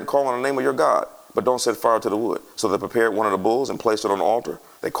prepare it and call on the name of your God. But don't set fire to the wood. So they prepared one of the bulls and placed it on the altar.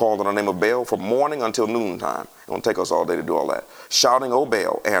 They called on the name of Baal from morning until noontime. It won't take us all day to do all that. Shouting, O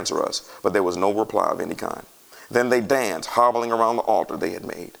Baal, answer us. But there was no reply of any kind. Then they danced, hobbling around the altar they had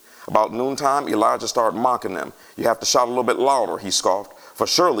made. About noontime, Elijah started mocking them. You have to shout a little bit louder, he scoffed. For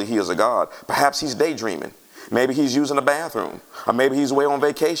surely he is a god. Perhaps he's daydreaming. Maybe he's using the bathroom. Or maybe he's away on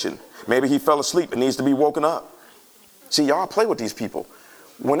vacation. Maybe he fell asleep and needs to be woken up. See, y'all play with these people.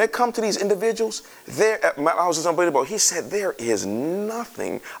 When it comes to these individuals, I was just unbelievable. He said there is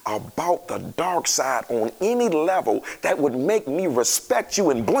nothing about the dark side on any level that would make me respect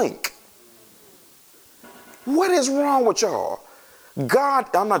you and blink. What is wrong with y'all? God,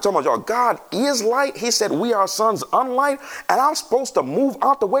 I'm not talking about y'all. God is light. He said we are sons unlight, and I'm supposed to move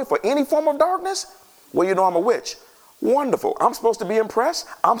out the way for any form of darkness? Well, you know I'm a witch. Wonderful. I'm supposed to be impressed.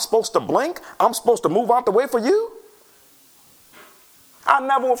 I'm supposed to blink. I'm supposed to move out the way for you? I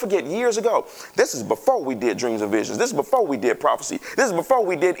never will forget years ago. This is before we did dreams and visions. This is before we did prophecy. This is before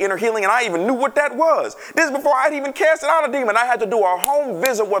we did inner healing, and I even knew what that was. This is before I'd even casted out a demon. I had to do a home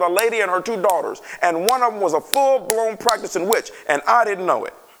visit with a lady and her 2 daughters, and one of them was a full-blown practicing witch, and I didn't know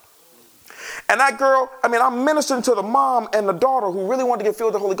it. And that girl, I'm ministering to the mom and the daughter who really wanted to get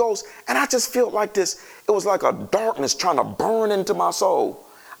filled with the Holy Ghost, and I just felt like this. It was like a darkness trying to burn into my soul.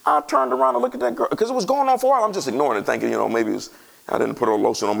 I turned around and looked at that girl, because it was going on for a while. I'm just ignoring it, thinking, maybe it was... I didn't put a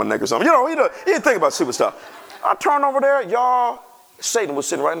lotion on my neck or something. He didn't think about stupid stuff. I turned over there, y'all. Satan was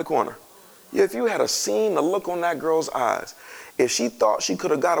sitting right in the corner. If you had seen the look on that girl's eyes, if she thought she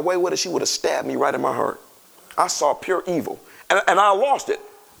could have got away with it, she would have stabbed me right in my heart. I saw pure evil. And I lost it.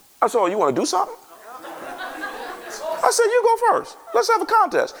 I said, you want to do something? I said, you go first. Let's have a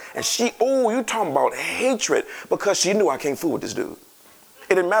contest. And you talking about hatred, because she knew I can't fool with this dude.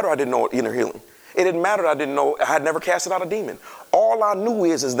 It didn't matter I didn't know inner healing. It didn't matter I didn't know, I had never casted out a demon. All I knew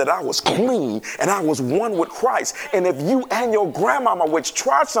is that I was clean and I was one with Christ. And if you and your grandmama which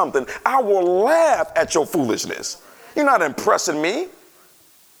try something, I will laugh at your foolishness. You're not impressing me.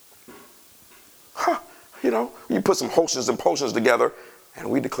 You put some potions and potions together and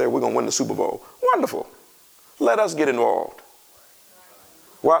we declare we're going to win the Super Bowl. Wonderful. Let us get involved.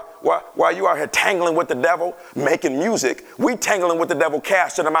 While you out here tangling with the devil, making music, we tangling with the devil,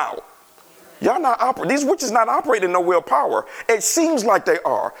 casting them out. Y'all not these witches not operating no real power. It seems like they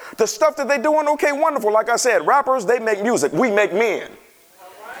are. The stuff that they're doing, okay, wonderful. Like I said, rappers, they make music. We make men.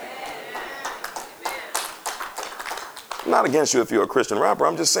 I'm not against you if you're a Christian rapper.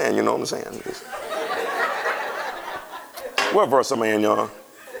 I'm just saying, you know what I'm saying? What verse am I in, y'all?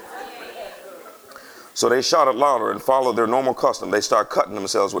 So they shouted louder and followed their normal custom. They start cutting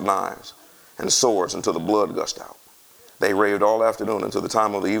themselves with knives and swords until the blood gushed out. They raved all afternoon until the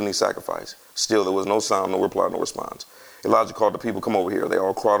time of the evening sacrifice. Still, there was no sound, no reply, no response. Elijah called the people, come over here. They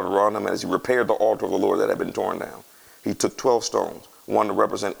all crowded around him as he repaired the altar of the Lord that had been torn down. He took 12 stones, one to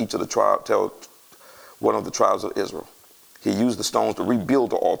represent each of the one of the tribes of Israel. He used the stones to rebuild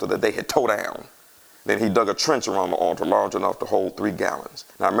the altar that they had tore down. Then he dug a trench around the altar large enough to hold 3 gallons.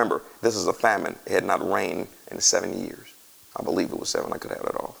 Now remember, this is a famine. It had not rained in 7 years. I believe it was 7. I could have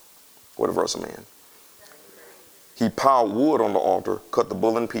that off. What a verse am I in? He piled wood on the altar, cut the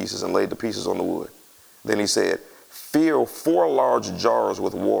bull in pieces, and laid the pieces on the wood. Then he said, fill 4 large jars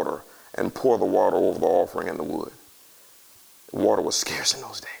with water and pour the water over the offering and the wood. Water was scarce in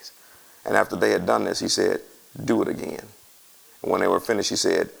those days. And after they had done this, he said, do it again. And when they were finished, he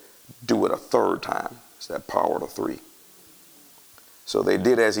said, do it a 3rd time. It's that power to 3. So they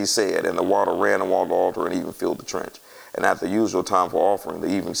did as he said, and the water ran along the altar and even filled the trench. And at the usual time for offering the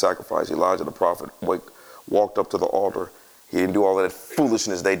evening sacrifice, Elijah the prophet walked up to the altar. He didn't do all that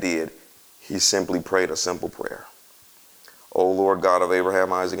foolishness they did. He simply prayed a simple prayer. O Lord God of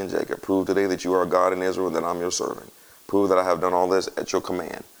Abraham, Isaac, and Jacob, prove today that you are God in Israel and that I'm your servant. Prove that I have done all this at your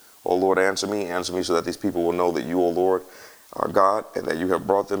command. O Lord, answer me so that these people will know that you, O Lord, are God, and that you have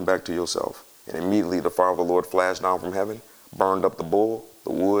brought them back to yourself. And immediately the fire of the Lord flashed down from heaven, burned up the bull,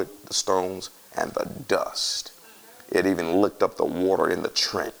 the wood, the stones, and the dust. It even licked up the water in the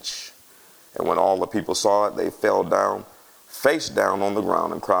trench. And when all the people saw it, they fell down, face down on the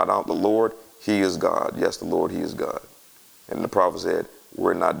ground, and cried out, the Lord, he is God. Yes, the Lord, he is God. And the prophet said,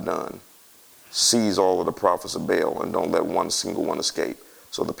 we're not done. Seize all of the prophets of Baal and don't let one single one escape.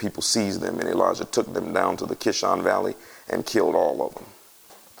 So the people seized them, and Elijah took them down to the Kishon Valley and killed all of them.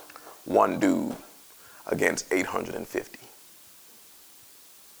 One dude against 850.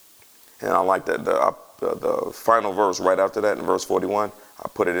 And I like that the final verse right after that, in verse 41, I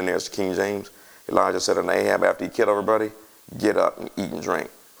put it in there as King James. Elijah said unto Ahab after he killed everybody, get up and eat and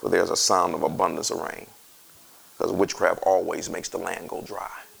drink, for there's a sound of abundance of rain. Because witchcraft always makes the land go dry.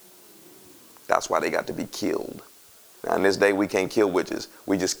 That's why they got to be killed. Now in this day we can't kill witches.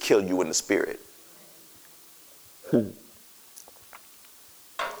 We just kill you in the spirit. One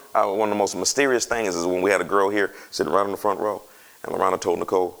of the most mysterious things is when we had a girl here sitting right on the front row. And Lorana told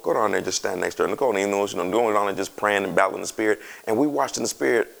Nicole, go down there and just stand next to her. Nicole didn't even know what she was doing down there, just praying and battling the spirit. And we watched in the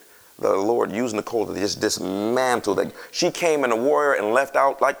spirit the Lord use Nicole to just dismantle that. She came in a warrior and left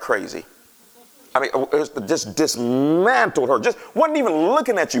out like crazy. I mean, just dismantled her. Just wasn't even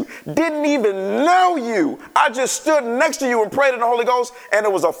looking at you. Didn't even know you. I just stood next to you and prayed in the Holy Ghost, and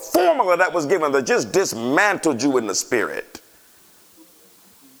it was a formula that was given that just dismantled you in the spirit.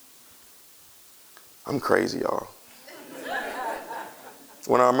 I'm crazy, y'all.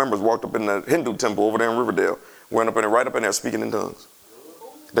 One of our members walked up in the Hindu temple over there in Riverdale, went up in there, right up in there, speaking in tongues.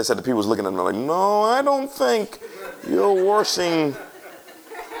 They said the people was looking at them like, no, I don't think you're worshiping.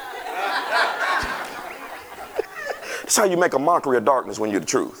 That's how you make a mockery of darkness when you're the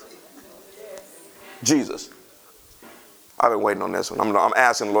truth. Jesus. I've been waiting on this one. I'm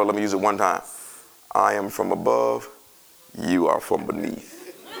asking the Lord, let me use it one time. I am from above, you are from beneath.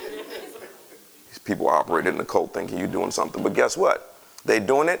 These people operate in the cult thinking you're doing something. But guess what? They're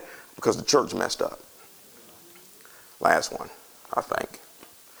doing it because the church messed up. Last one, I think.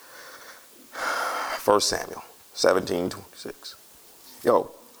 1 Samuel 17:26.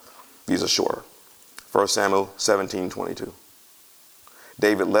 Yo, these are shorter. 1 Samuel 17:22.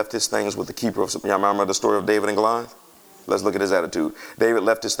 David left his things with the keeper of supplies. Y'all remember the story of David and Goliath? Let's look at his attitude. David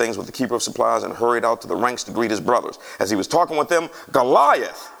left his things with the keeper of supplies and hurried out to the ranks to greet his brothers. As he was talking with them,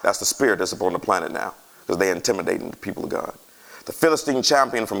 Goliath, that's the spirit that's upon the planet now, because they're intimidating the people of God. The Philistine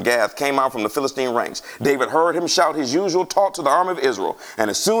champion from Gath came out from the Philistine ranks. David heard him shout his usual taunt to the army of Israel.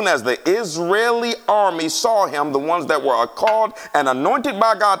 And as soon as the Israeli army saw him, the ones that were called and anointed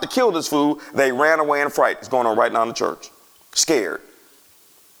by God to kill this fool, they ran away in fright. It's going on right now in the church. Scared.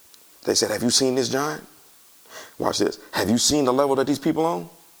 They said, have you seen this giant? Watch this. Have you seen the level that these people on?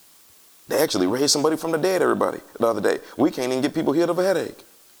 They actually raised somebody from the dead, everybody, the other day. We can't even get people healed of a headache.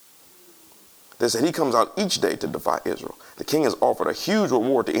 They said he comes out each day to defy Israel. The king has offered a huge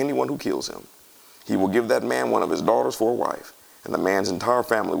reward to anyone who kills him. He will give that man one of his daughters for a wife, and the man's entire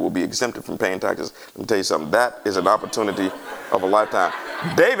family will be exempted from paying taxes. Let me tell you something. That is an opportunity of a lifetime.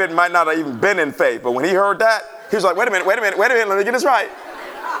 David might not have even been in faith, but when he heard that, he was like, wait a minute, let me get this right.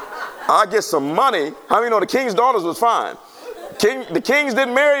 I'll get some money. How many know the king's daughters was fine? The kings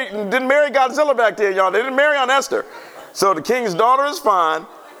didn't marry Godzilla back then, y'all. They didn't marry on Esther. So the king's daughter is fine.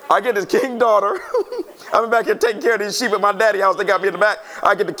 I get this king's daughter. I've been back here taking care of these sheep at my daddy's house. They got me in the back.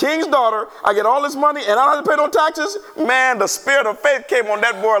 I get the king's daughter. I get all this money, and I don't have to pay no taxes. Man, the spirit of faith came on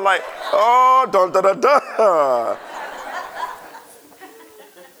that boy like, oh, dun, dun, dun, dun.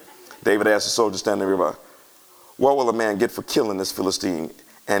 David asked the soldier standing nearby, what will a man get for killing this Philistine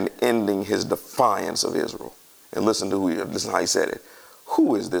and ending his defiance of Israel? And listen how he said it.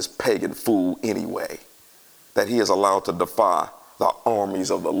 Who is this pagan fool anyway, that he is allowed to defy the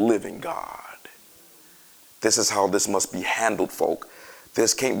armies of the living God? This is how this must be handled, folk.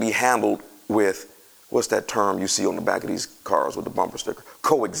 This can't be handled with, what's that term you see on the back of these cars with the bumper sticker?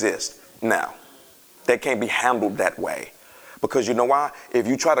 Coexist. Now, that can't be handled that way. Because you know why? If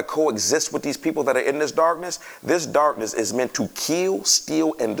you try to coexist with these people that are in this darkness is meant to kill,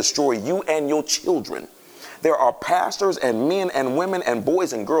 steal, and destroy you and your children. There are pastors and men and women and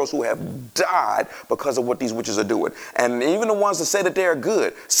boys and girls who have died because of what these witches are doing. And even the ones that say that they're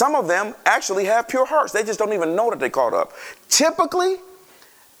good, some of them actually have pure hearts. They just don't even know that they're caught up. Typically,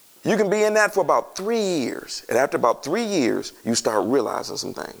 you can be in that for about 3 years. And after about 3 years, you start realizing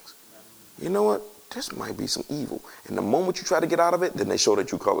some things. You know what? This might be some evil. And the moment you try to get out of it, then they show their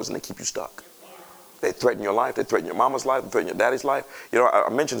true colors and they keep you stuck. They threaten your life. They threaten your mama's life. They threaten your daddy's life. You know, I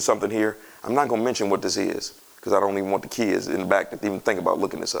mentioned something here. I'm not going to mention what this is because I don't even want the kids in the back to even think about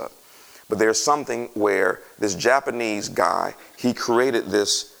looking this up. But there's something where this Japanese guy, he created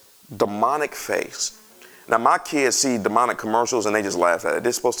this demonic face. Now, my kids see demonic commercials and they just laugh at it.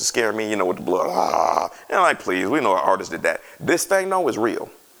 They're supposed to scare me, with the blood. And I'm like, please, we know our artist did that. This thing, though, is real.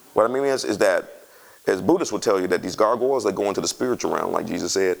 What I mean is that, as Buddhists will tell you, that these gargoyles, they go into the spiritual realm, like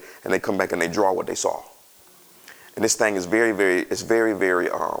Jesus said, and they come back and they draw what they saw. And this thing is very, very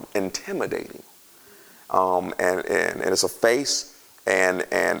intimidating. And it's a face, and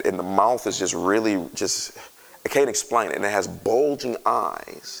the mouth is just really I can't explain it. And it has bulging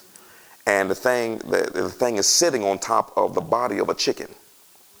eyes. And the thing is sitting on top of the body of a chicken.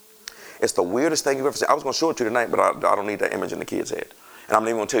 It's the weirdest thing you've ever seen. I was going to show it to you tonight, but I don't need that image in the kids' head. And I'm not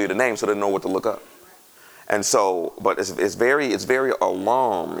even going to tell you the name so they know what to look up. And so, but it's very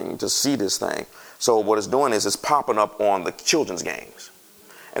alarming to see this thing. So what it's doing is it's popping up on the children's games.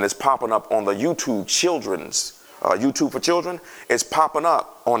 And it's popping up on the YouTube YouTube for children. It's popping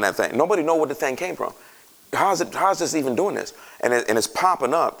up on that thing. Nobody knows where the thing came from. How's this even doing this? And it's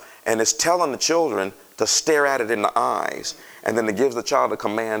popping up, and it's telling the children to stare at it in the eyes, and then it gives the child a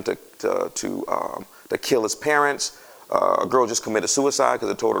command to kill his parents. A girl just committed suicide because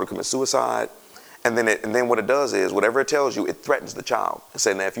it told her to commit suicide, and then what it does is whatever it tells you, it threatens the child and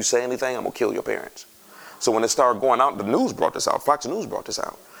saying, "Now, if you say anything, I'm gonna kill your parents." So when it started going out, the news brought this out. Fox News brought this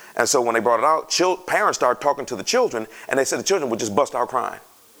out, and so when they brought it out, parents started talking to the children, and they said the children would just bust out crying.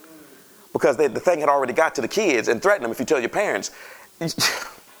 Because the thing had already got to the kids and threatened them if you tell your parents. And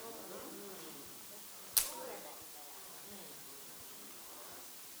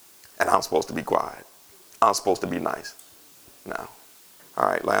I'm supposed to be quiet. I'm supposed to be nice. No. All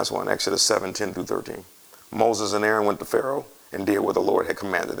right, last one, Exodus 7:10-13. Moses and Aaron went to Pharaoh and did what the Lord had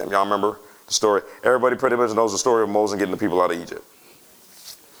commanded them. Y'all remember the story? Everybody pretty much knows the story of Moses getting the people out of Egypt.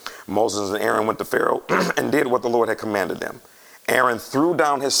 Moses and Aaron went to Pharaoh and did what the Lord had commanded them. Aaron threw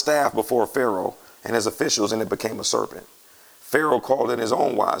down his staff before Pharaoh and his officials, and it became a serpent. Pharaoh called in his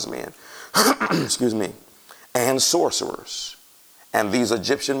own wise men, and sorcerers. And these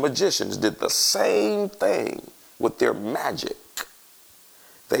Egyptian magicians did the same thing with their magic.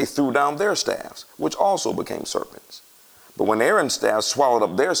 They threw down their staffs, which also became serpents. But when Aaron's staff swallowed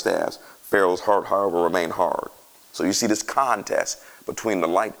up their staffs, Pharaoh's heart, however, remained hard. So you see this contest between the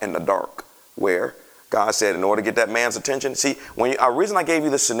light and the dark, where God said, in order to get that man's attention, see, the reason I gave you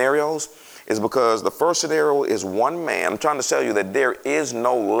the scenarios is because the first scenario is one man. I'm trying to tell you that there is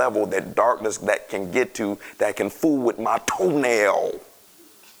no level that darkness that can get to that can fool with my toenail.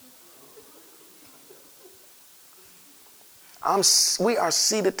 We are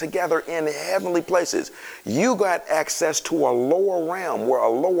seated together in heavenly places. You got access to a lower realm where a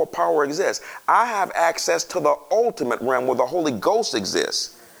lower power exists. I have access to the ultimate realm where the Holy Ghost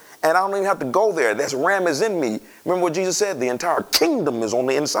exists. And I don't even have to go there. That realm is in me. Remember what Jesus said? The entire kingdom is on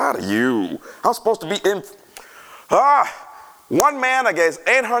the inside of you. I'm supposed to be in. One man against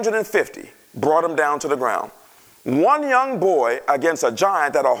 850 brought him down to the ground. One young boy against a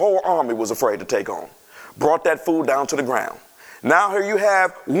giant that a whole army was afraid to take on. Brought that fool down to the ground. Now here you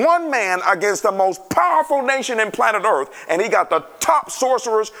have one man against the most powerful nation in planet Earth, and he got the top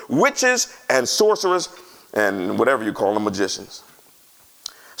sorcerers, witches, and sorcerers, and whatever you call them, magicians.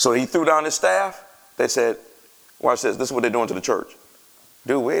 So he threw down his staff. They said, watch this. This is what they're doing to the church.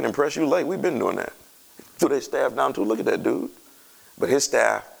 Dude, we ain't impressed you late. We've been doing that. Threw their staff down too. Look at that dude. But his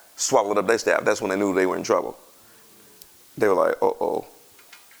staff swallowed up their staff. That's when they knew they were in trouble. They were like, uh-oh.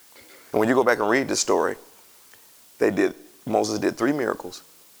 And when you go back and read this story, Moses did 3 miracles.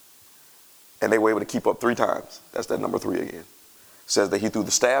 And they were able to keep up 3 times. That's that number 3 again. It says that he threw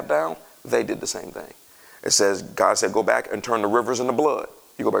the staff down. They did the same thing. It says, God said, go back and turn the rivers into blood.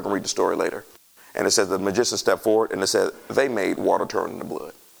 You go back and read the story later. And it says the magician stepped forward and it said they made water turn into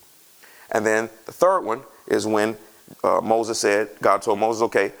blood. And then the third one is when God told Moses,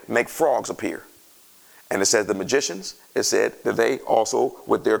 okay, make frogs appear. And it says the magicians, it said that they also,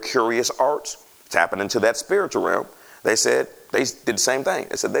 with their curious arts, tapping into that spiritual realm, they said they did the same thing.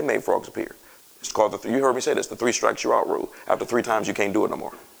 They said they made frogs appear. It's called you heard me say this, the 3 strikes you out rule. After 3 times you can't do it no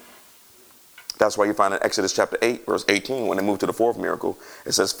more. That's why you find in Exodus chapter 8, verse 18, when they moved to the 4th miracle,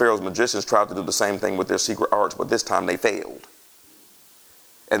 it says Pharaoh's magicians tried to do the same thing with their secret arts, but this time they failed.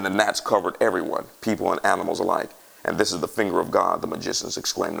 And the gnats covered everyone, people and animals alike. And this is the finger of God, the magicians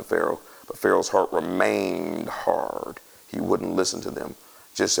exclaimed to Pharaoh. But Pharaoh's heart remained hard. He wouldn't listen to them,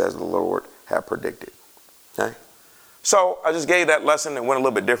 just as the Lord had predicted. Okay? So I just gave that lesson and went a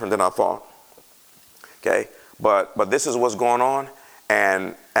little bit different than I thought. Okay? But this is what's going on.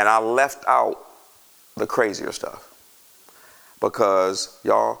 And I left out the crazier stuff, because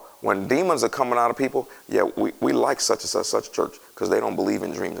y'all, when demons are coming out of people, yeah, we like such and such church because they don't believe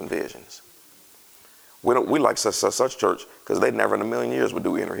in dreams and visions. We like such church because they never in a million years would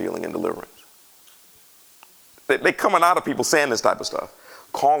do inner healing and deliverance. They coming out of people saying this type of stuff,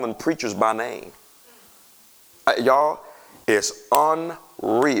 calling preachers by name. Y'all, it's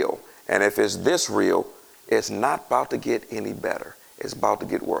unreal. And if it's this real, it's not about to get any better. It's about to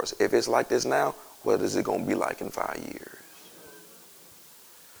get worse. If it's like this now, what is it going to be like in 5 years?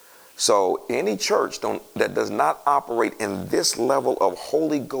 So any church that does not operate in this level of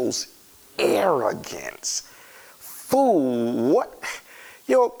Holy Ghost arrogance, fool, what?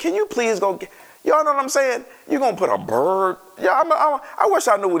 Yo, can you please go get, y'all know what I'm saying? You're going to put a bird. Yeah, I wish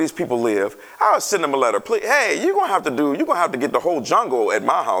I knew where these people live. I would send them a letter. Please, hey, you're going to have to get the whole jungle at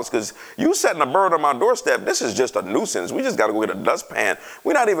my house because you setting a bird on my doorstep. This is just a nuisance. We just got to go get a dustpan.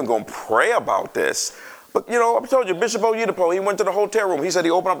 We're not even going to pray about this. But, you know, I told you, Bishop Oyedepo, he went to the hotel room. He said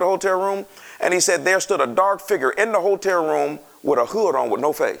he opened up the hotel room, and he said there stood a dark figure in the hotel room with a hood on with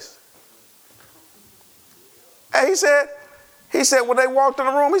no face. And he said when they walked in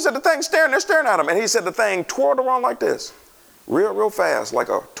the room, he said the thing they're staring at him. And he said the thing twirled around like this, real fast, like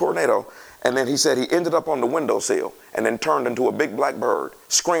a tornado. And then he said he ended up on the windowsill and then turned into a big black bird,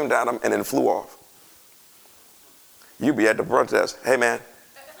 screamed at him, and then flew off. You be at the front desk, hey, man,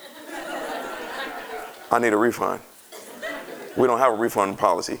 I need a refund. We don't have a refund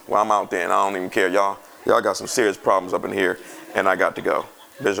policy. Well, I'm out there and I don't even care. Y'all got some serious problems up in here and I got to go.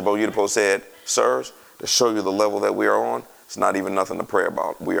 Bishop Oyedepo said, sirs, to show you the level that we are on, it's not even nothing to pray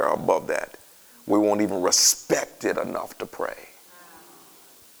about. We are above that. We won't even respect it enough to pray.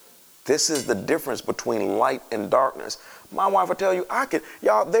 This is the difference between light and darkness. My wife will tell you,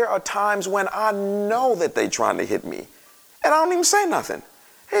 y'all, there are times when I know that they're trying to hit me and I don't even say nothing.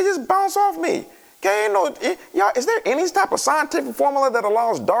 They just bounce off me. Okay, y'all, is there any type of scientific formula that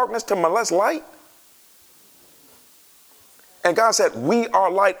allows darkness to molest light? And God said, we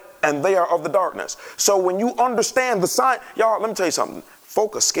are light and they are of the darkness. So when you understand the sign, y'all, let me tell you something.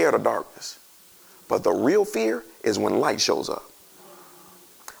 Folk are scared of darkness. But the real fear is when light shows up.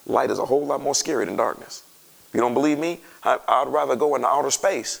 Light is a whole lot more scary than darkness. If you don't believe me, I'd rather go into outer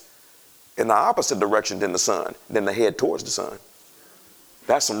space in the opposite direction than the sun, than to head towards the sun.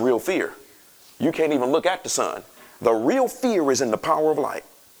 That's some real fear. You can't even look at the sun. The real fear is in the power of light.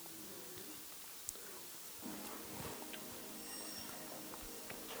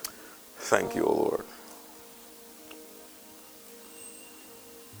 Thank you, O Lord.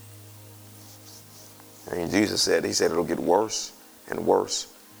 And Jesus said, he said it'll get worse and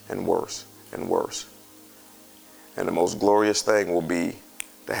worse and worse and worse. And the most glorious thing will be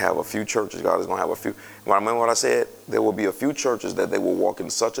to have a few churches. God is going to have a few. Remember what I said? There will be a few churches that they will walk in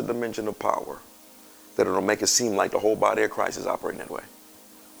such a dimension of power that it'll make it seem like the whole body of Christ is operating that way.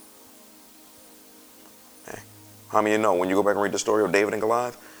 Okay. How many of you know when you go back and read the story of David and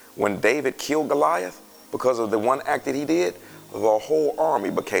Goliath? When David killed Goliath because of the one act that he did, the whole army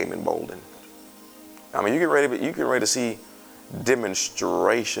became emboldened. I mean, you get ready to see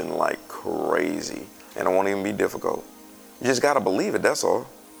demonstration like crazy, and it won't even be difficult. You just got to believe it, that's all.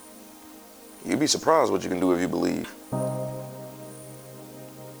 You'd be surprised what you can do if you believe.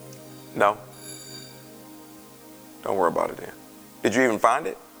 No? Don't worry about it then. Did you even find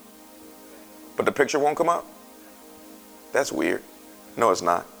it? But the picture won't come up? That's weird. No, it's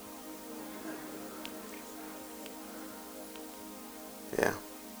not. Yeah.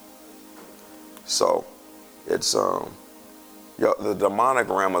 So, it's the demonic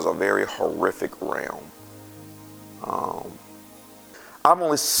realm is a very horrific realm. I've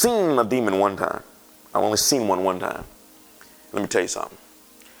only seen a demon one time. I've only seen one time. Let me tell you something.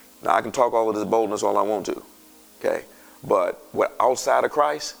 Now, I can talk all of this boldness all I want to. Okay, but what outside of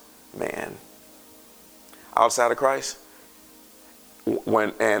Christ, man, outside of Christ,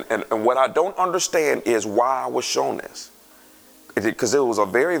 when and what I don't understand is why I was shown this, because it was a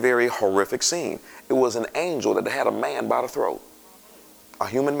very, very horrific scene. It was an angel that had a man by the throat, a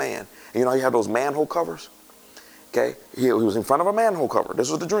human man. And you know, you have those manhole covers. Okay, he was in front of a manhole cover. This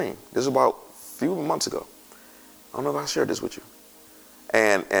was the dream. This was about a few months ago. I don't know if I shared this with you.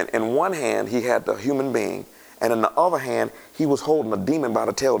 And in one hand, he had the human being. And in the other hand, he was holding a demon by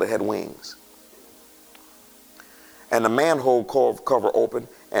the tail that had wings. And the manhole cover opened,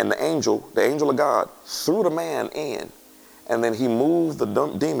 and the angel of God, threw the man in. And then he moved the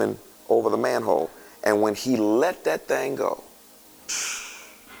demon over the manhole. And when he let that thing go,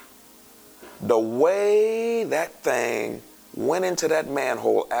 the way that thing went into that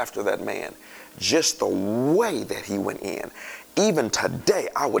manhole after that man, just the way that he went in, even today,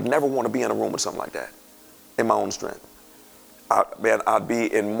 I would never want to be in a room with something like that. In my own strength. I'd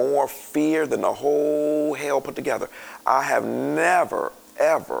be in more fear than the whole hell put together. I have never,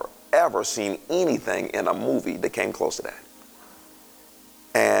 ever, ever seen anything in a movie that came close to that.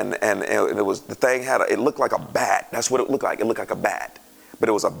 And it was, the thing had, it looked like a bat. That's what it looked like. It looked like a bat, but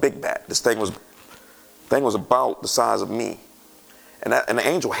it was a big bat. This thing was about the size of me. And the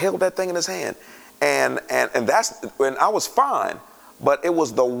angel held that thing in his hand. And I was fine, but it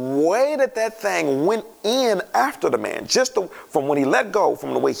was the way that thing went in after the man, from when he let go,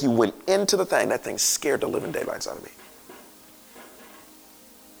 from the way he went into the thing, that thing scared the living daylights out of me.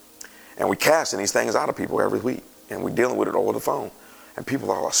 And we're casting these things out of people every week, and we're dealing with it over the phone. And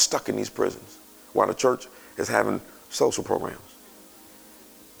people are stuck in these prisons while the church is having social programs.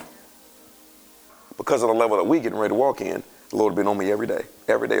 Because of the level that we're getting ready to walk in, the Lord has been on me every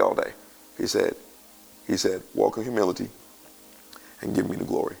day, all day. He said, walk in humility and give me the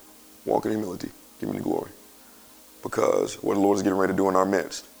glory. Walk in humility, give me the glory. Because what the Lord is getting ready to do in our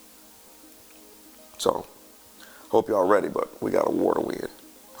midst. So, hope y'all ready, but we got a war to win.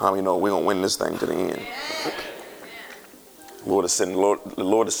 How many know we're going to win this thing to the end? The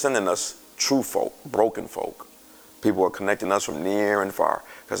Lord is sending us true folk, broken folk. People are connecting us from near and far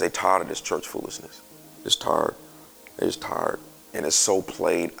because they're tired of this church foolishness. Just tired. They're just tired. And it's so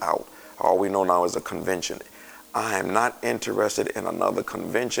played out. All we know now is a convention. I am not interested in another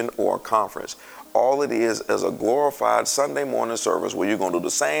convention or a conference. All it is a glorified Sunday morning service where you're going to do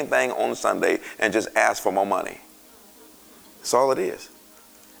the same thing on Sunday and just ask for more money. That's all it is.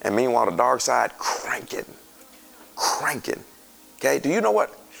 And meanwhile, the dark side cranking. Okay, do you know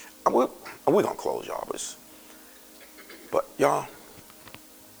what? We're going to close, y'all. But y'all,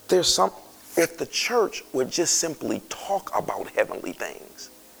 if the church would just simply talk about heavenly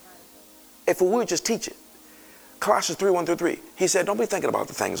things, if we would just teach it. Colossians 3:1-3, he said, don't be thinking about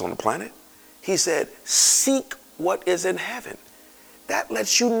the things on the planet. He said, seek what is in heaven. That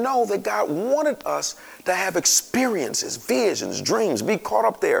lets you know that God wanted us to have experiences, visions, dreams, be caught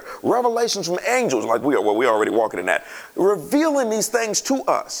up there, revelations from angels like we are. Well, we're already walking in that. Revealing these things to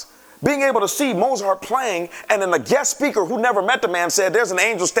us. Being able to see Mozart playing, and then a guest speaker who never met the man said, there's an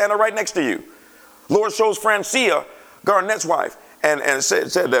angel standing right next to you. Lord shows Francia, Garnett's wife, and said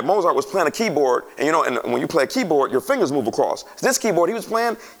that Mozart was playing a keyboard, and and when you play a keyboard, your fingers move across. This keyboard he was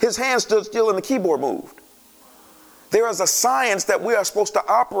playing, his hands stood still and the keyboard moved. There is a science that we are supposed to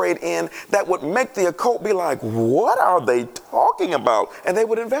operate in that would make the occult be like, what are they talking about? And they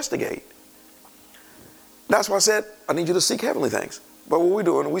would investigate. That's why I said, I need you to seek heavenly things. But what we're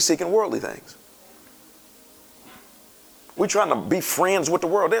doing, we're seeking worldly things. We're trying to be friends with the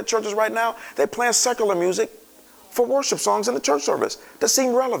world. There are churches right now, they're playing secular music for worship songs in the church service that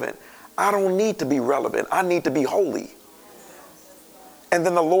seem relevant. I don't need to be relevant. I need to be holy. And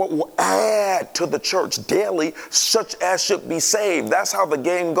then the Lord will add to the church daily such as should be saved. That's how the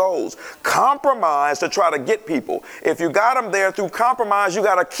game goes. Compromise to try to get people. If you got them there through compromise, you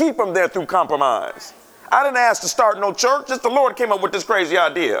got to keep them there through compromise. I didn't ask to start no church. Just the Lord came up with this crazy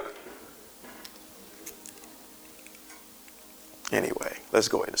idea. Anyway, let's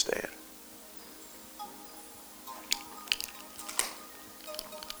go ahead and stand.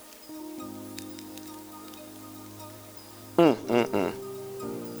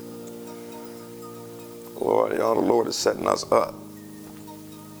 Lord, y'all, the Lord is setting us up.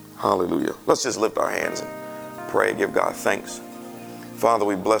 Hallelujah. Let's just lift our hands and pray, give God thanks. Father,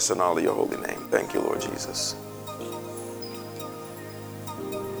 we bless and honor your holy name. Thank you, Lord Jesus.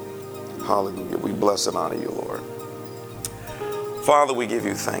 Hallelujah. We bless and honor you, Lord. Father, we give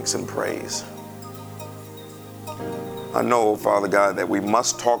you thanks and praise. I know, Father God, that we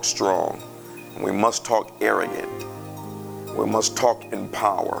must talk strong. And we must talk arrogant. We must talk in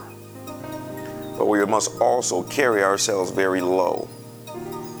power. But we must also carry ourselves very low.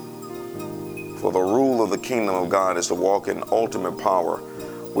 For the rule of the kingdom of God is to walk in ultimate power.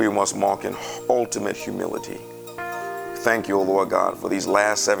 We must walk in ultimate humility. Thank you, O Lord God, for these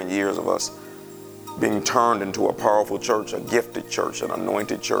last 7 years of us being turned into a powerful church, a gifted church, an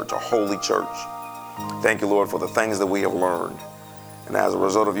anointed church, a holy church. Thank you, Lord, for the things that we have learned. And as a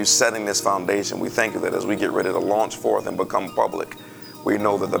result of you setting this foundation, we thank you that as we get ready to launch forth and become public, we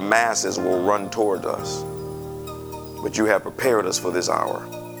know that the masses will run toward us. But you have prepared us for this hour.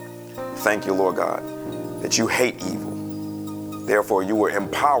 Thank you, Lord God, that you hate evil. Therefore, you will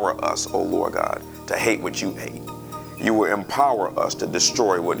empower us, O Lord God, to hate what you hate. You will empower us to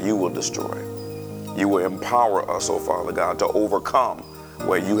destroy what you will destroy. You will empower us, O Father God, to overcome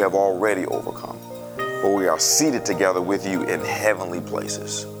where you have already overcome. For we are seated together with you in heavenly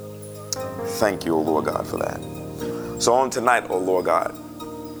places. Thank you, O Lord God, for that. So on tonight, O Lord God,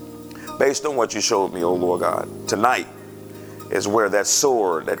 based on what you showed me, O Lord God, tonight is where that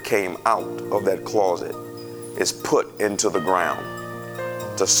sword that came out of that closet is put into the ground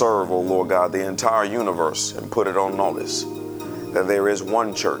to serve, oh Lord God, the entire universe, and put it on notice that there is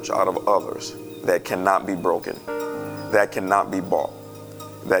one church out of others that cannot be broken, that cannot be bought,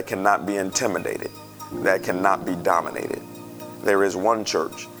 that cannot be intimidated, that cannot be dominated. There is one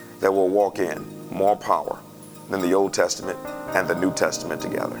church that will walk in more power than the Old Testament and the New Testament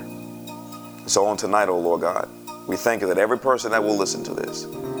together. So on tonight, oh Lord God, we thank you that every person that will listen to this,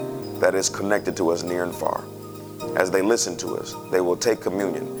 that is connected to us near and far, as they listen to us, they will take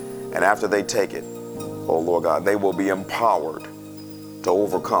communion. And after they take it, oh Lord God, they will be empowered to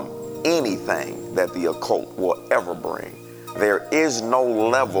overcome anything that the occult will ever bring. There is no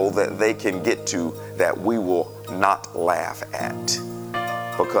level that they can get to that we will not laugh at,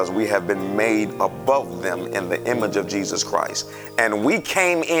 because we have been made above them in the image of Jesus Christ. And we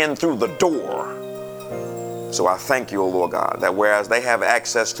came in through the door. So I thank you, O Lord God, that whereas they have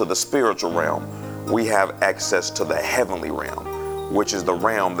access to the spiritual realm, we have access to the heavenly realm, which is the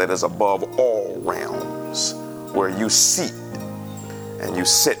realm that is above all realms, where you seat and you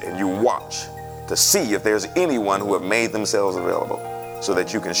sit and you watch to see if there's anyone who have made themselves available so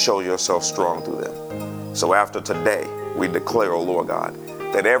that you can show yourself strong through them. So after today, we declare, O Lord God,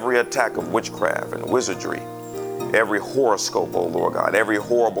 that every attack of witchcraft and wizardry, every horoscope, O Lord God, every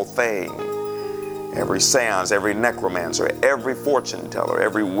horrible thing, every seance, every necromancer, every fortune teller,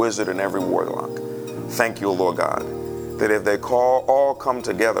 every wizard, and every warlock, thank you, O Lord God, that if they all come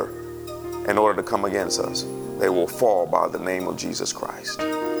together in order to come against us, they will fall by the name of Jesus Christ.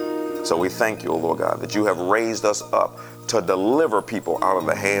 So we thank you, O Lord God, that you have raised us up to deliver people out of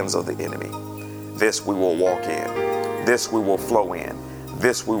the hands of the enemy. This we will walk in. This we will flow in.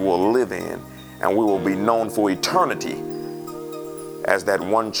 This we will live in. And we will be known for eternity as that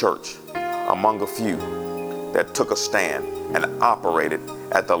one church among a few that took a stand and operated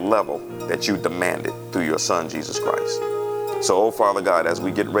at the level that you demanded through your Son, Jesus Christ. So, oh Father God, as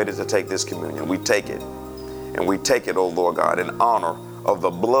we get ready to take this communion, we take it. And we take it, oh Lord God, in honor of the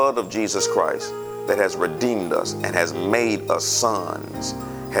blood of Jesus Christ that has redeemed us and has made us sons,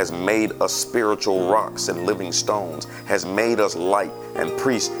 has made us spiritual rocks and living stones, has made us light and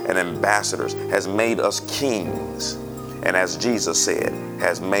priests and ambassadors, has made us kings, and as Jesus said,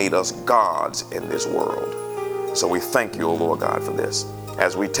 has made us gods in this world. So we thank you, O Lord God, for this.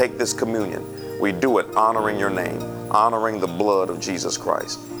 As we take this communion, we do it honoring your name, honoring the blood of Jesus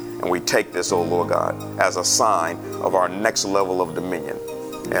Christ. And we take this, O Lord God, as a sign of our next level of dominion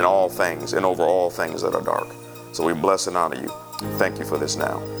in all things and over all things that are dark. So we bless and honor you. Thank you for this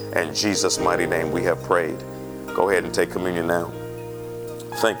now. In Jesus' mighty name we have prayed. Go ahead and take communion now.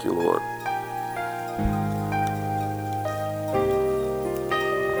 Thank you, Lord.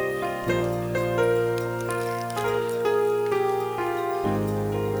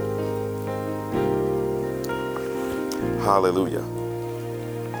 Hallelujah.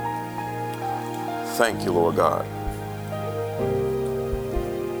 Thank you, Lord God.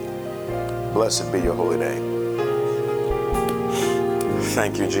 Blessed be your holy name.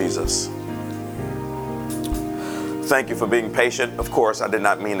 Thank you, Jesus. Thank you for being patient. Of course, I did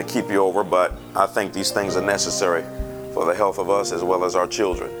not mean to keep you over, but I think these things are necessary for the health of us as well as our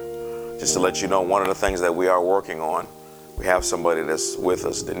children. Just to let you know, one of the things that we are working on, we have somebody that's with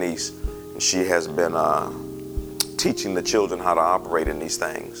us, Denise, and she has been teaching the children how to operate in these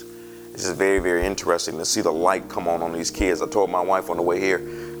things. It's just very, very interesting to see the light come on these kids. I told my wife on the way here,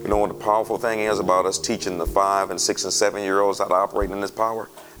 you know what the powerful thing is about us teaching the 5 and 6 and 7 year olds how to operate in this power?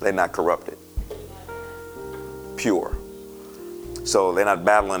 They're not corrupted. Pure. So they're not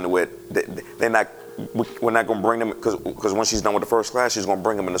battling with, we're not going to bring them, because when she's done with the first class, she's going to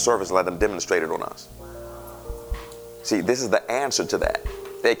bring them in the service and let them demonstrate it on us. See, this is the answer to that.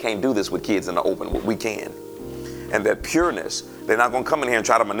 They can't do this with kids in the open, but we can. And that pureness, they're not going to come in here and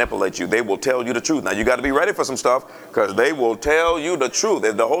try to manipulate you. They will tell you the truth. Now, you got to be ready for some stuff, because they will tell you the truth.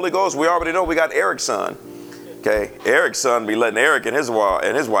 If the Holy Ghost, we already know we got Eric's son. Okay? Eric's son be letting Eric and his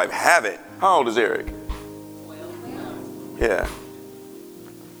wife have it. How old is Eric? Yeah.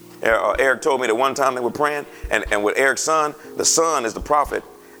 Eric told me that one time they were praying, and with Eric's son, the son is the prophet,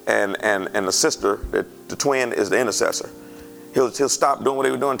 and the sister, the twin, is the intercessor. He'll stop doing what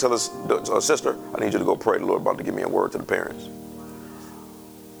he was doing and tell his sister, I need you to go pray. The Lord about to give me a word to the parents.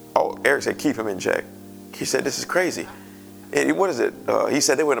 Oh, Eric said, keep him in check. He said, this is crazy. And what is it? He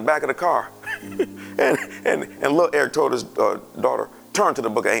said they were in the back of the car. and little Eric told his daughter, turn to the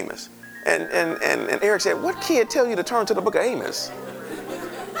book of Amos. And Eric said, what kid tell you to turn to the book of Amos?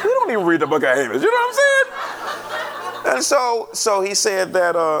 We don't even read the book of Amos. You know what I'm saying? And so he said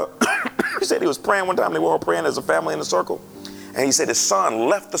that, he said he was praying one time. They were all praying as a family in a circle. And he said his son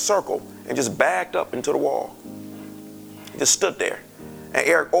left the circle and just backed up into the wall. He just stood there. And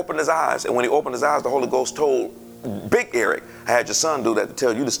Eric opened his eyes. And when he opened his eyes, the Holy Ghost told big Eric, I had your son do that to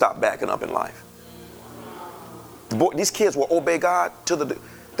tell you to stop backing up in life. These kids will obey God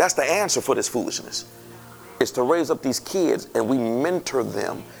that's the answer for this foolishness. It's to raise up these kids and we mentor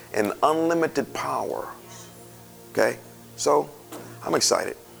them in unlimited power. Okay? So I'm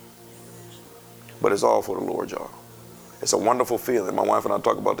excited. But it's all for the Lord, y'all. It's a wonderful feeling. My wife and I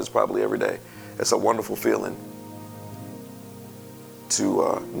talk about this probably every day. It's a wonderful feeling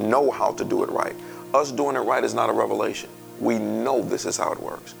to know how to do it right. Us doing it right is not a revelation. We know this is how it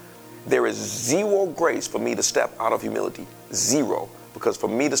works. There is zero grace for me to step out of humility. Zero. Because for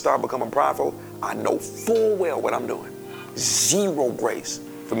me to start becoming prideful, I know full well what I'm doing. Zero grace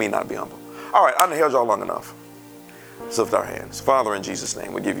for me not to be humble. All right, I've held y'all long enough. Let's lift our hands. Father, in Jesus'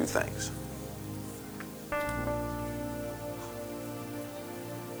 name, we give you thanks.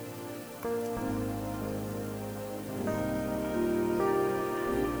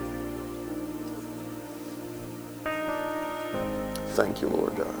 Thank you,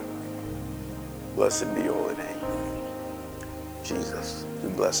 Lord God. Blessed be your holy name. Jesus, we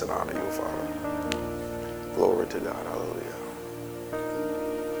bless and honor you, Father. Glory to God. Hallelujah.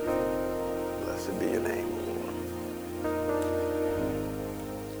 Blessed be your name, Lord.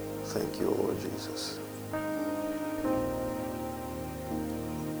 Thank you, Lord Jesus.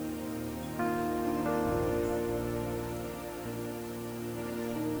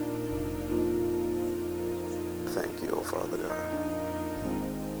 Thank you, oh Father God.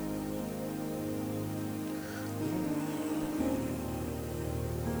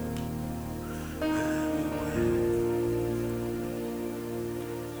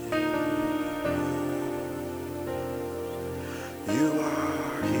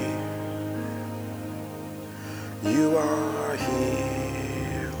 You are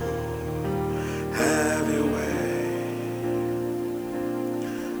here, have your way,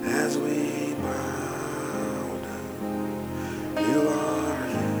 as we bow down. You are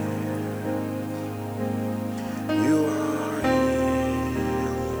here, you are here,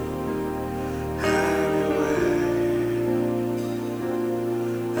 have your way,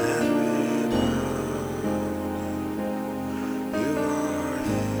 as we bow down. You are here.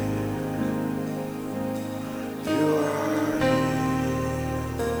 You are here, have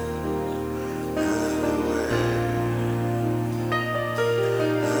your way,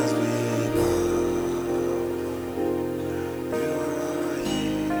 as we bow. You are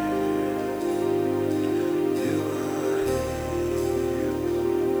here, you are here,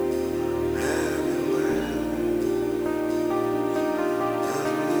 have your way,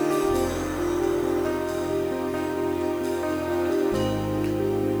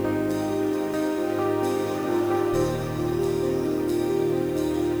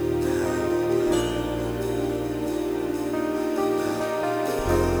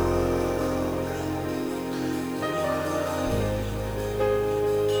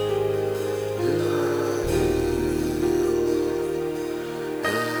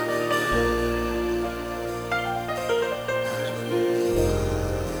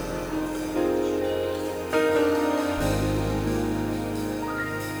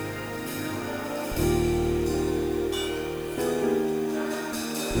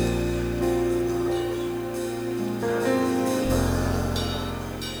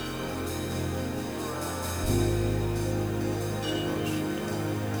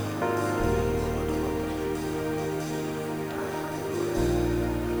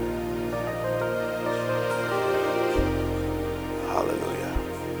 Hallelujah.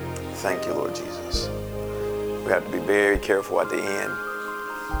 Thank you, Lord Jesus. We have to be very careful at the end.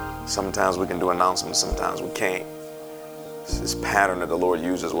 Sometimes we can do announcements, sometimes we can't. It's this pattern that the Lord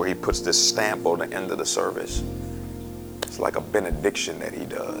uses where he puts this stamp on the end of the service. It's like a benediction that he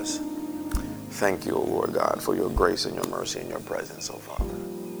does. Thank you, O Lord God, for your grace and your mercy and your presence, oh Father.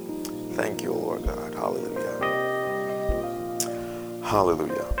 Thank you, O Lord God. Hallelujah.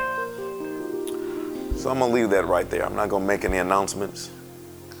 Hallelujah. So I'm going to leave that right there. I'm not going to make any announcements.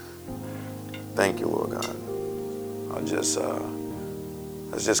 Thank you, Lord God.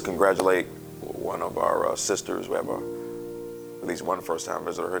 Let's just congratulate one of our sisters. We have at least one first-time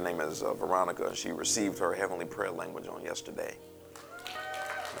visitor. Her name is Veronica, and she received her heavenly prayer language on yesterday.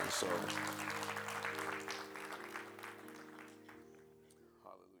 And so